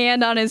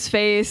hand on his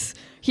face.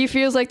 He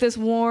feels like this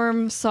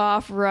warm,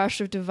 soft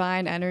rush of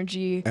divine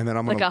energy. And then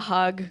I'm like gonna- a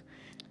hug.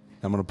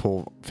 I'm gonna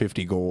pull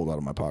 50 gold out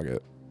of my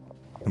pocket.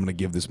 I'm gonna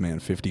give this man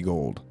 50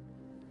 gold,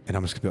 and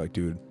I'm just gonna be like,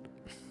 dude,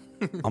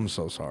 I'm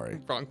so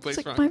sorry. Wrong place,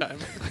 It's like wrong my- time.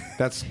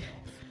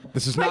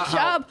 This is My not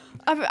job.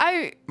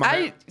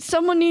 My-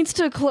 Someone needs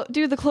to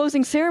do the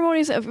closing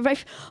ceremonies. Oh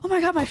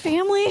my god, my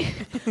family.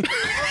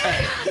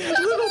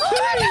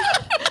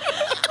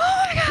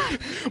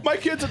 My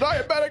kid's a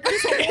diabetic.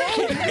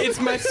 It's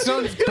my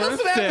son's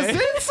birthday.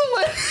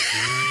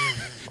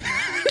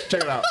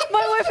 Check it out.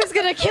 My wife is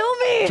gonna kill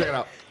me. Check it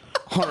out.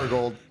 100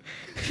 gold.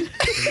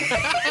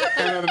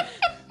 And then,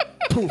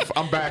 poof,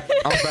 I'm back.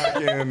 I'm back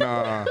in.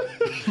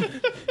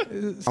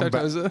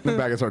 Sartosa. I'm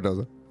back in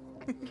Sartosa.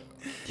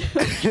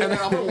 And then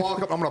I'm gonna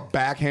walk up. I'm gonna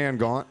backhand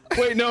Gaunt.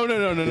 Wait, no.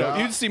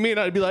 Yeah. You'd see me and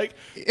I'd be like,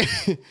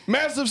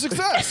 massive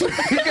success.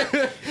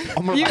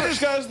 I'm gonna. You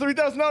just got us a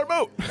 $3,000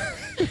 boat.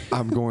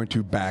 I'm going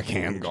to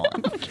backhand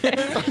Gaunt.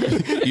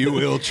 You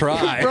will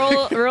try.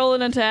 roll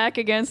an attack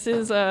against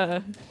his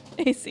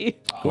AC.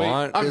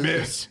 Gaunt I is-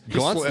 miss. He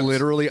Gaunt's slips.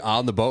 literally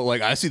on the boat.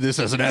 Like, I see this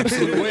as an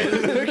absolute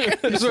win.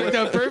 This worked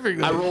out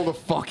perfectly. I rolled a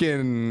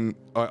fucking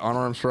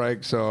unarmed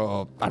strike,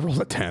 so I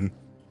rolled a 10.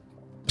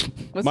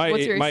 What's My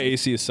your my AC?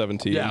 AC is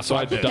 17, Yeah, so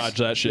I so I dodge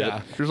that shit.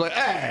 Yeah. She was like,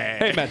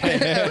 hey. Hey,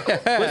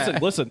 man.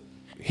 Listen.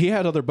 He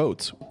had other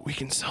boats. We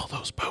can sell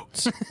those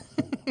boats.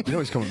 You know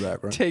he's coming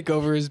back, right? Take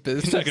over his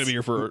business. He's not going to be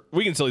here for.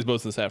 We can sell these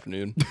boats this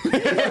afternoon. All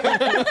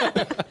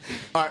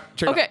right,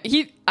 check it out.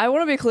 Okay, I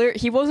want to be clear.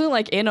 He wasn't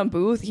like in a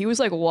booth. He was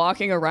like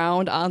walking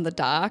around on the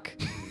dock.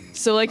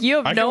 So like you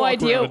have I can no walk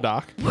idea around a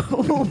dock.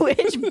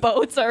 which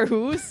boats are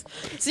whose.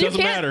 So Doesn't you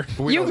can't, matter.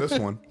 We know You, this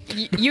one.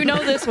 you know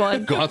this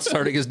one. Gaunt's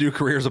starting his new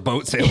career as a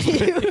boat salesman.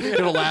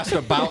 It'll last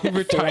about 4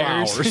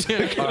 retires. hours.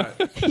 All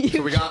right.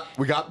 So we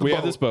got the We boat.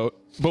 have this boat,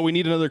 but we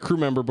need another crew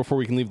member before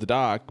we can leave the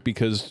dock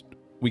because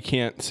we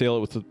can't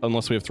sail it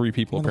unless we have 3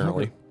 people.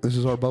 Apparently, This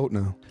is our boat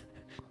now.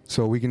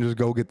 So we can just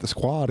go get the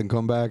squad and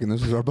come back, and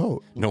this is our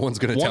boat. No one's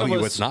going to tell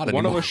you it's not One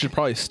anymore. of us should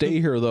probably stay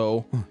here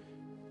though,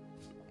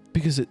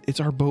 because it's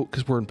our boat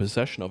because we're in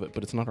possession of it,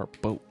 but it's not our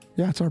boat.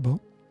 Yeah, it's our boat.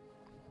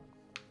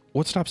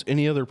 What stops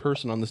any other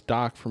person on this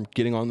dock from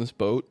getting on this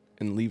boat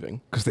and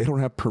leaving? Because they don't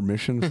have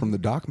permission from the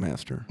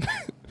dockmaster.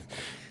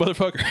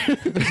 Motherfucker.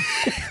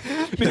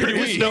 There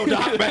is no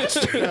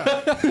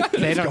dockmaster.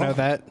 They don't know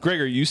that.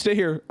 Gregor, you stay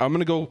here. I'm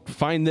gonna go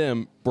find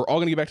them. We're all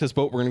gonna get back to this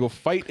boat. We're gonna go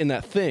fight in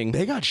that thing.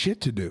 They got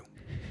shit to do.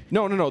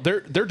 No. They're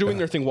doing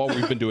their thing while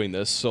we've been doing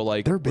this. So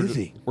like They're we're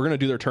busy. We're gonna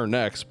do their turn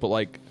next, but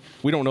like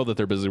we don't know that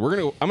they're busy.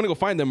 I'm gonna go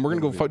find them. We're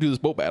gonna go do this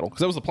boat battle because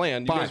that was the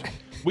plan. You Fine. guys,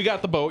 we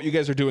got the boat. You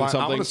guys are doing I'm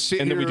something, gonna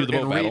sit and then we here do the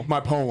boat and battle. read my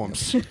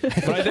poems.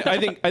 But I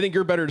think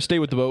you're better to stay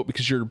with the boat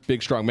because you're a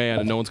big, strong man,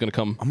 and no one's gonna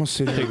come. I'm gonna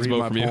sit here Take and this read boat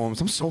my from you. poems.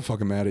 I'm so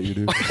fucking mad at you,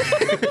 dude.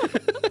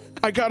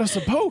 I got us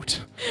a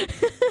boat.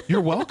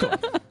 You're welcome.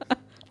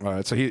 All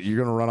right, so you're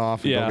gonna run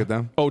off and go get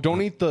them. Oh,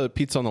 don't eat the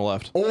pizza on the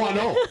left. Oh, I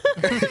know.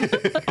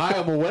 I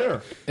am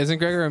aware. Isn't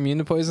Gregor immune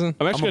to poison?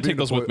 I'm actually gonna take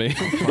those with me.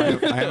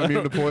 I am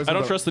immune to poison. I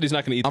don't but trust that he's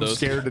not gonna eat I'm those.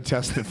 scared to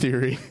test the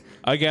theory.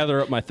 I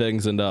gather up my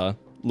things and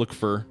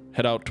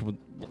head out to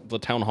the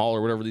town hall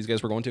or whatever these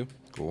guys were going to.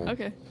 Cool.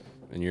 Okay.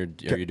 And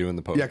are you doing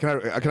the poem? Yeah, can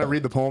I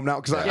read the poem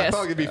now? Because I Yes.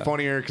 thought it'd be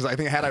funnier. Because I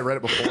think had I read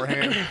it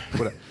beforehand.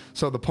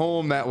 So the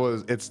poem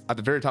it's at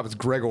the very top. It's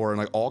Gregor in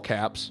like all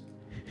caps,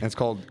 and it's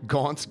called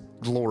Gaunt's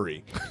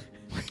Glory.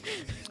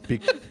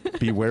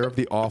 Beware of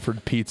the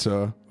offered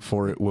pizza,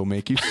 for it will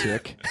make you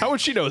sick. How would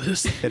she know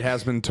this? It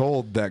has been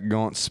told that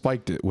Gaunt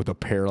spiked it with a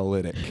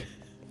paralytic.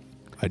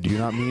 I do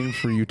not mean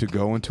for you to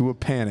go into a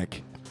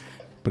panic,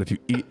 but if you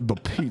eat the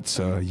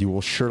pizza, you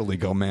will surely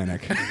go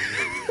manic.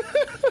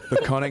 The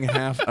cunning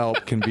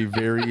half-elf can be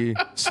very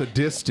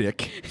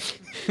sadistic.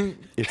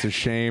 It's a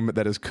shame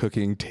that his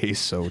cooking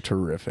tastes so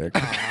terrific.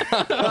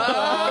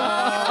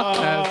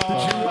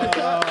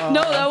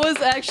 No, that was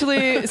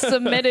actually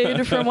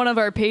submitted from one of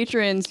our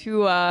patrons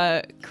who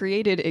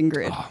created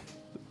Ingrid.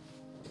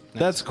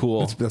 That's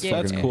cool. That's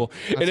Yeah. That's fucking cool.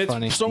 And it's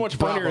funny. so much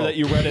funnier Bravo. that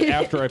you read it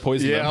after I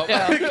poisoned them.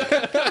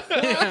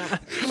 Yeah.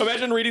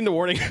 Imagine reading the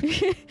warning.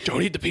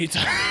 Don't eat the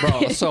pizza.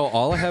 Bro, so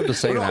all I have to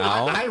say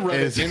now I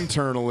read is it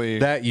internally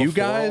that you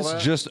before all guys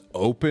that. just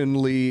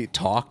openly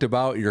talked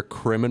about your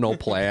criminal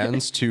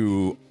plans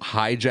to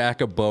hijack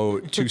a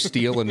boat, to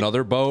steal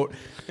another boat,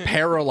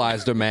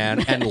 paralyzed a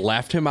man, and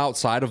left him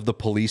outside of the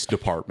police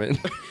department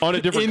On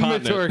a different In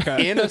continent. Matorka.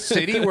 in a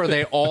city where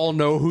they all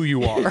know who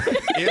you are.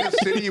 in a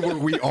city where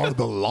we are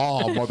the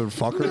law,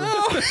 motherfucker.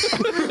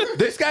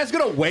 This guy's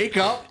gonna wake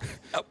up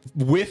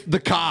with the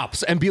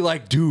cops and be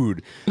like,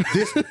 dude,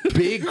 this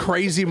big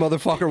crazy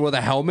motherfucker with a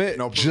helmet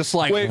just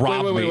like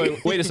robbed me.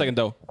 Wait a second,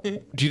 though.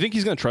 Do you think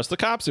he's going to trust the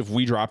cops if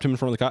we dropped him in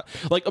front of the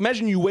cops? Like,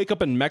 imagine you wake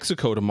up in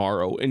Mexico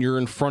tomorrow and you're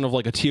in front of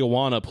like a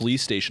Tijuana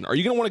police station. Are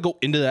you going to want to go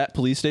into that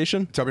police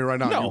station? Tell me right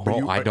now. No.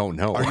 Bro, I don't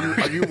know. Are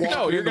you walking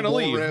No, you're into gonna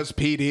leave. Juarez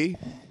PD?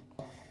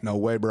 No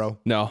way, bro.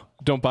 No,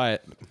 don't buy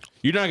it.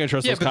 You're not going to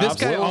trust Yeah, those but cops.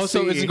 this guy We'll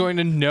also see. isn't going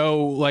to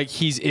know like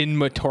he's in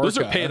Matorka. Those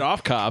are paid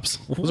off cops.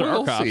 Those are our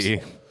We'll cops. see.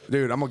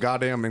 Dude, I'm a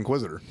goddamn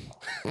inquisitor.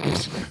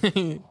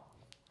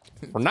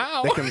 For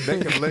now. They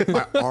can lick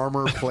my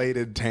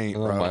armor-plated taint,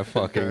 bro. Oh my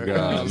fucking Okay? Oh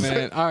god.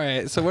 man! All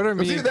right. So what are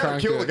It's me either and that or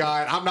Kronk kill the doing?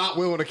 guy, and I'm not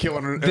willing to kill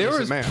an There innocent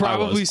was man.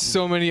 probably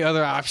so many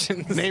other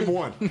options. Name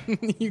one.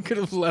 You could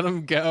have let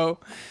him go.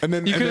 And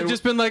then you and could then- have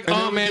just been like, and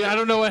then "Oh we man, get- I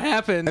don't know what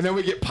happened." And then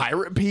we get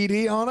pirate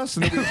PD on us,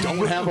 and then we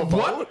don't have a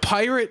boat. what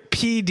pirate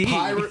PD?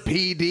 Pirate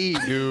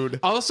PD, dude.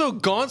 Also,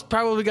 Gaunt's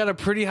probably got a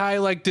pretty high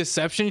like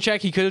deception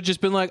check. He could have just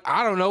been like,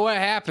 "I don't know what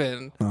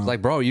happened." It's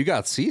like, bro, you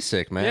got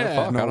seasick, man. Yeah.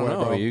 Fuck, No I don't way,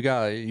 know. bro.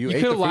 You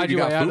ate could've the lied food, you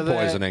your got way out food of that.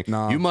 poisoning.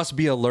 Nah. You must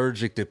be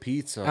allergic to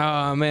pizza.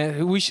 Oh man, how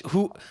could we?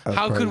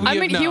 crazy. I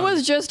have mean, he known?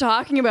 was just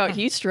talking about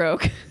heat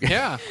stroke.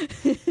 Yeah,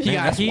 he Man,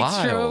 got that's heat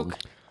wild. stroke.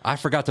 I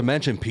forgot to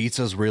mention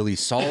pizza's really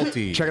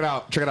salty. Check it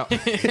out. Check it out.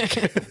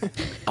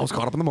 I was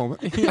caught up in the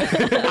moment.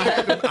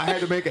 I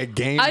had to make a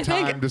game I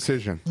time think-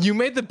 decision. You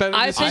made the better.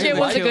 I decision think it than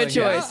was a good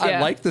killing it. choice. I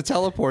Yeah. like the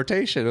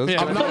teleportation. It was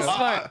Yeah. pretty I'm good.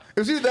 not, it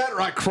was either that or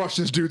I crushed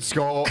this dude's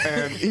skull,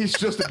 and he's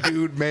just a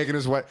dude making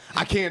his way.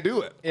 I can't do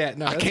it. Yeah,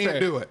 no, I that's can't fair.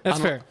 do it. That's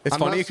I'm- fair. It's I'm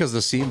funny not- because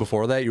the scene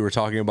before that, you were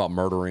talking about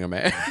murdering a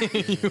man.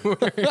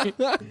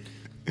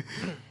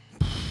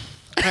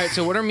 All right,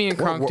 so what are me and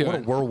Kronk What a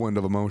doing? whirlwind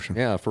of emotion.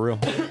 Yeah, for real.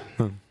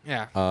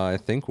 Yeah. I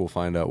think we'll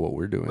find out what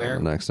we're doing Where?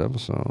 in the next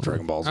episode.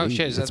 Dragon Ball Z. Oh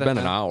shit! Is that It's been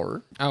that an bad?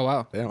 hour. Oh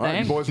wow. Damn, all right,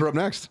 Dang. you boys are up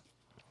next.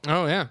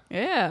 Oh yeah.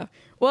 Yeah.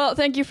 Well,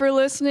 thank you for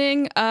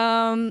listening.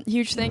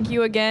 Huge thank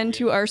you again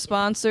to our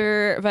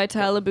sponsor,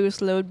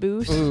 Vitaliboost Load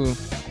Boost. Ooh.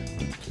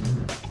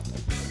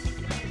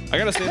 I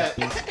got to say that.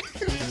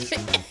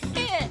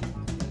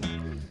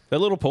 That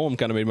little poem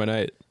kind of made my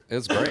night.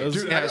 It's great.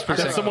 Dude, Yeah, I, it's I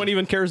pretty got, That someone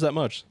even cares that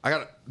much. I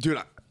got, dude,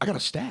 I got a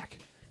stack.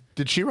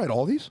 Did she write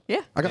all these?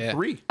 Yeah. I got Yeah.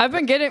 3.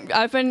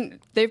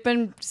 They've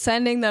been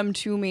sending them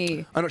to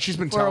me. I know she's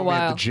been For a telling me at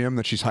while. the gym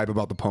that she's hype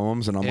about the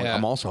poems, and I'm like, Yeah.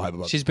 I'm also hype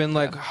about. She's been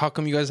like, "How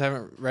come you guys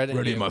haven't read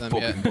any of them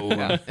yet?" poem.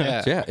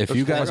 Yeah. So yeah, if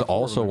you guys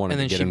also want And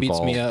to then get she beats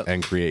me involved up.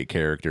 and create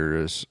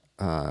characters,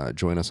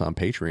 join us on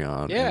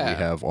Patreon. And Yeah. we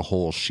have a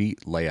whole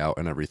sheet layout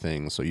and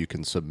everything, so you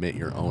can submit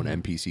your own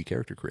NPC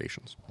character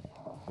creations.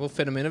 We'll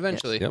fit them in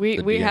eventually. Yep. We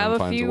the DM have a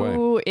finds a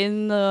few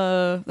in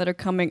the that are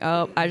coming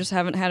up. I just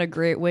haven't had a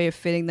great way of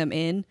fitting them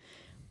in,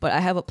 but I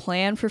have a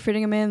plan for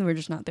fitting them in. We're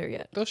just not there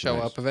yet. They'll show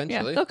up Yeah,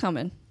 eventually, they'll come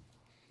in.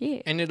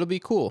 Yeah. and it'll be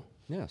cool.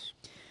 Yes.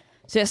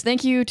 So yes,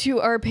 thank you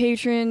to our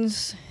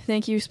patrons.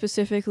 Thank you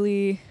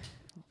specifically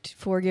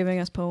for giving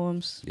us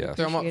poems. Yes.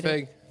 Throw them up,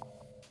 Appreciate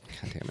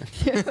Fig.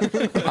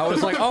 Damn it. I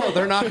was like, oh,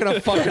 they're not going to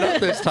fuck it up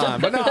this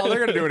time. But no, they're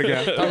going to do it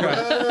again.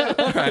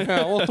 Okay. Okay.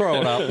 Yeah, we'll throw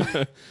it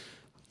out.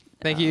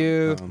 Thank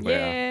you.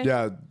 Yeah.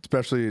 Yeah,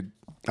 especially I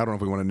don't know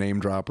if we want to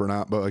name drop or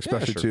not, but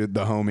especially sure. to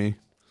the homie.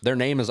 Their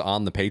name is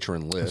on the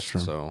patron list,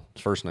 true. so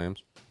first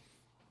names.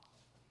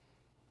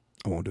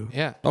 I won't do it.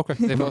 Yeah. Okay.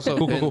 They've also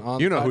Cool, been cool, cool. on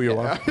You the know who you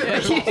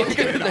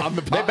podcast.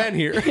 are. They've been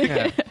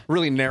here.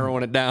 Really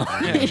narrowing it down.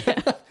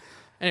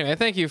 Anyway,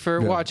 thank you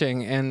for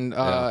watching and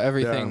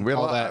everything, we had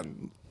a all lot, that.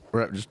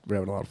 we're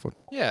having a lot of fun.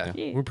 Yeah.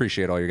 We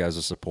appreciate all your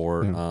guys'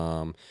 support.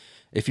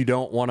 If you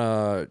don't want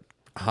to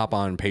hop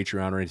on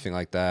Patreon or anything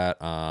like that,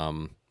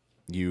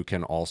 you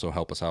can also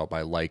help us out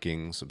by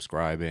liking,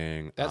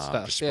 subscribing, That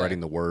stuff, just yeah.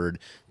 spreading the word,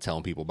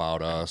 telling people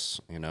about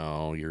us, you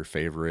know, your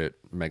favorite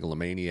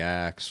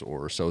megalomaniacs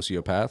or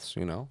sociopaths,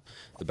 you know,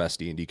 the best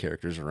D&D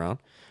characters around.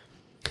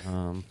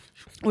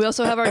 We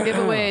also have our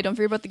giveaway. Don't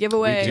forget about the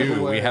giveaway.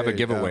 We have a Giveaway,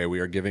 giveaway. yeah. We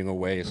are giving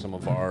away some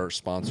of our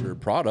sponsored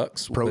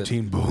products. with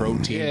Protein Boost.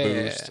 Protein Yeah.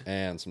 Boost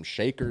and some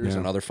shakers Yeah.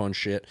 and other fun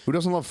shit. Who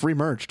doesn't love free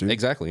merch, dude?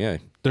 Exactly, yeah.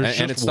 There's and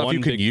just it's stuff one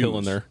you can big use. pill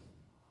in there.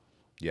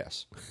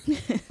 Yes.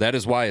 That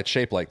is why it's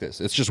shaped like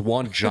this. It's just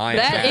one giant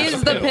That mass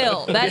is the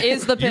pill. That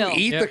is the pill. You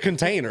eat the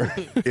container.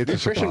 It's a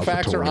Nutrition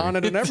facts are suppository. on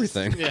it and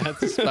everything. Yeah,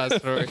 it's a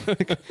suppository.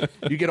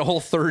 You get a whole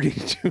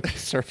 32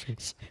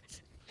 servings.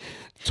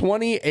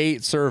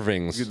 28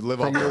 servings You could live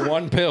from off your that.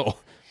 one pill.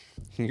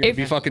 You're gonna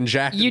be fucking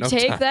jacked. You in no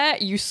take time.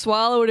 that, you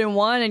swallow it in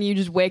one, and you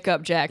just wake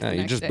up jacked. Yeah, the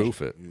you next just day.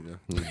 boof it.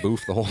 You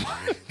boof the whole.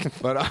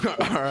 But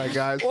all right,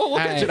 guys. We'll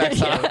get you next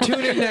time.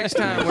 Tune in next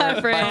time. Bye,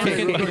 We're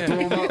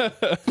friends.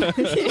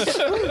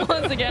 fucking-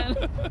 Once again.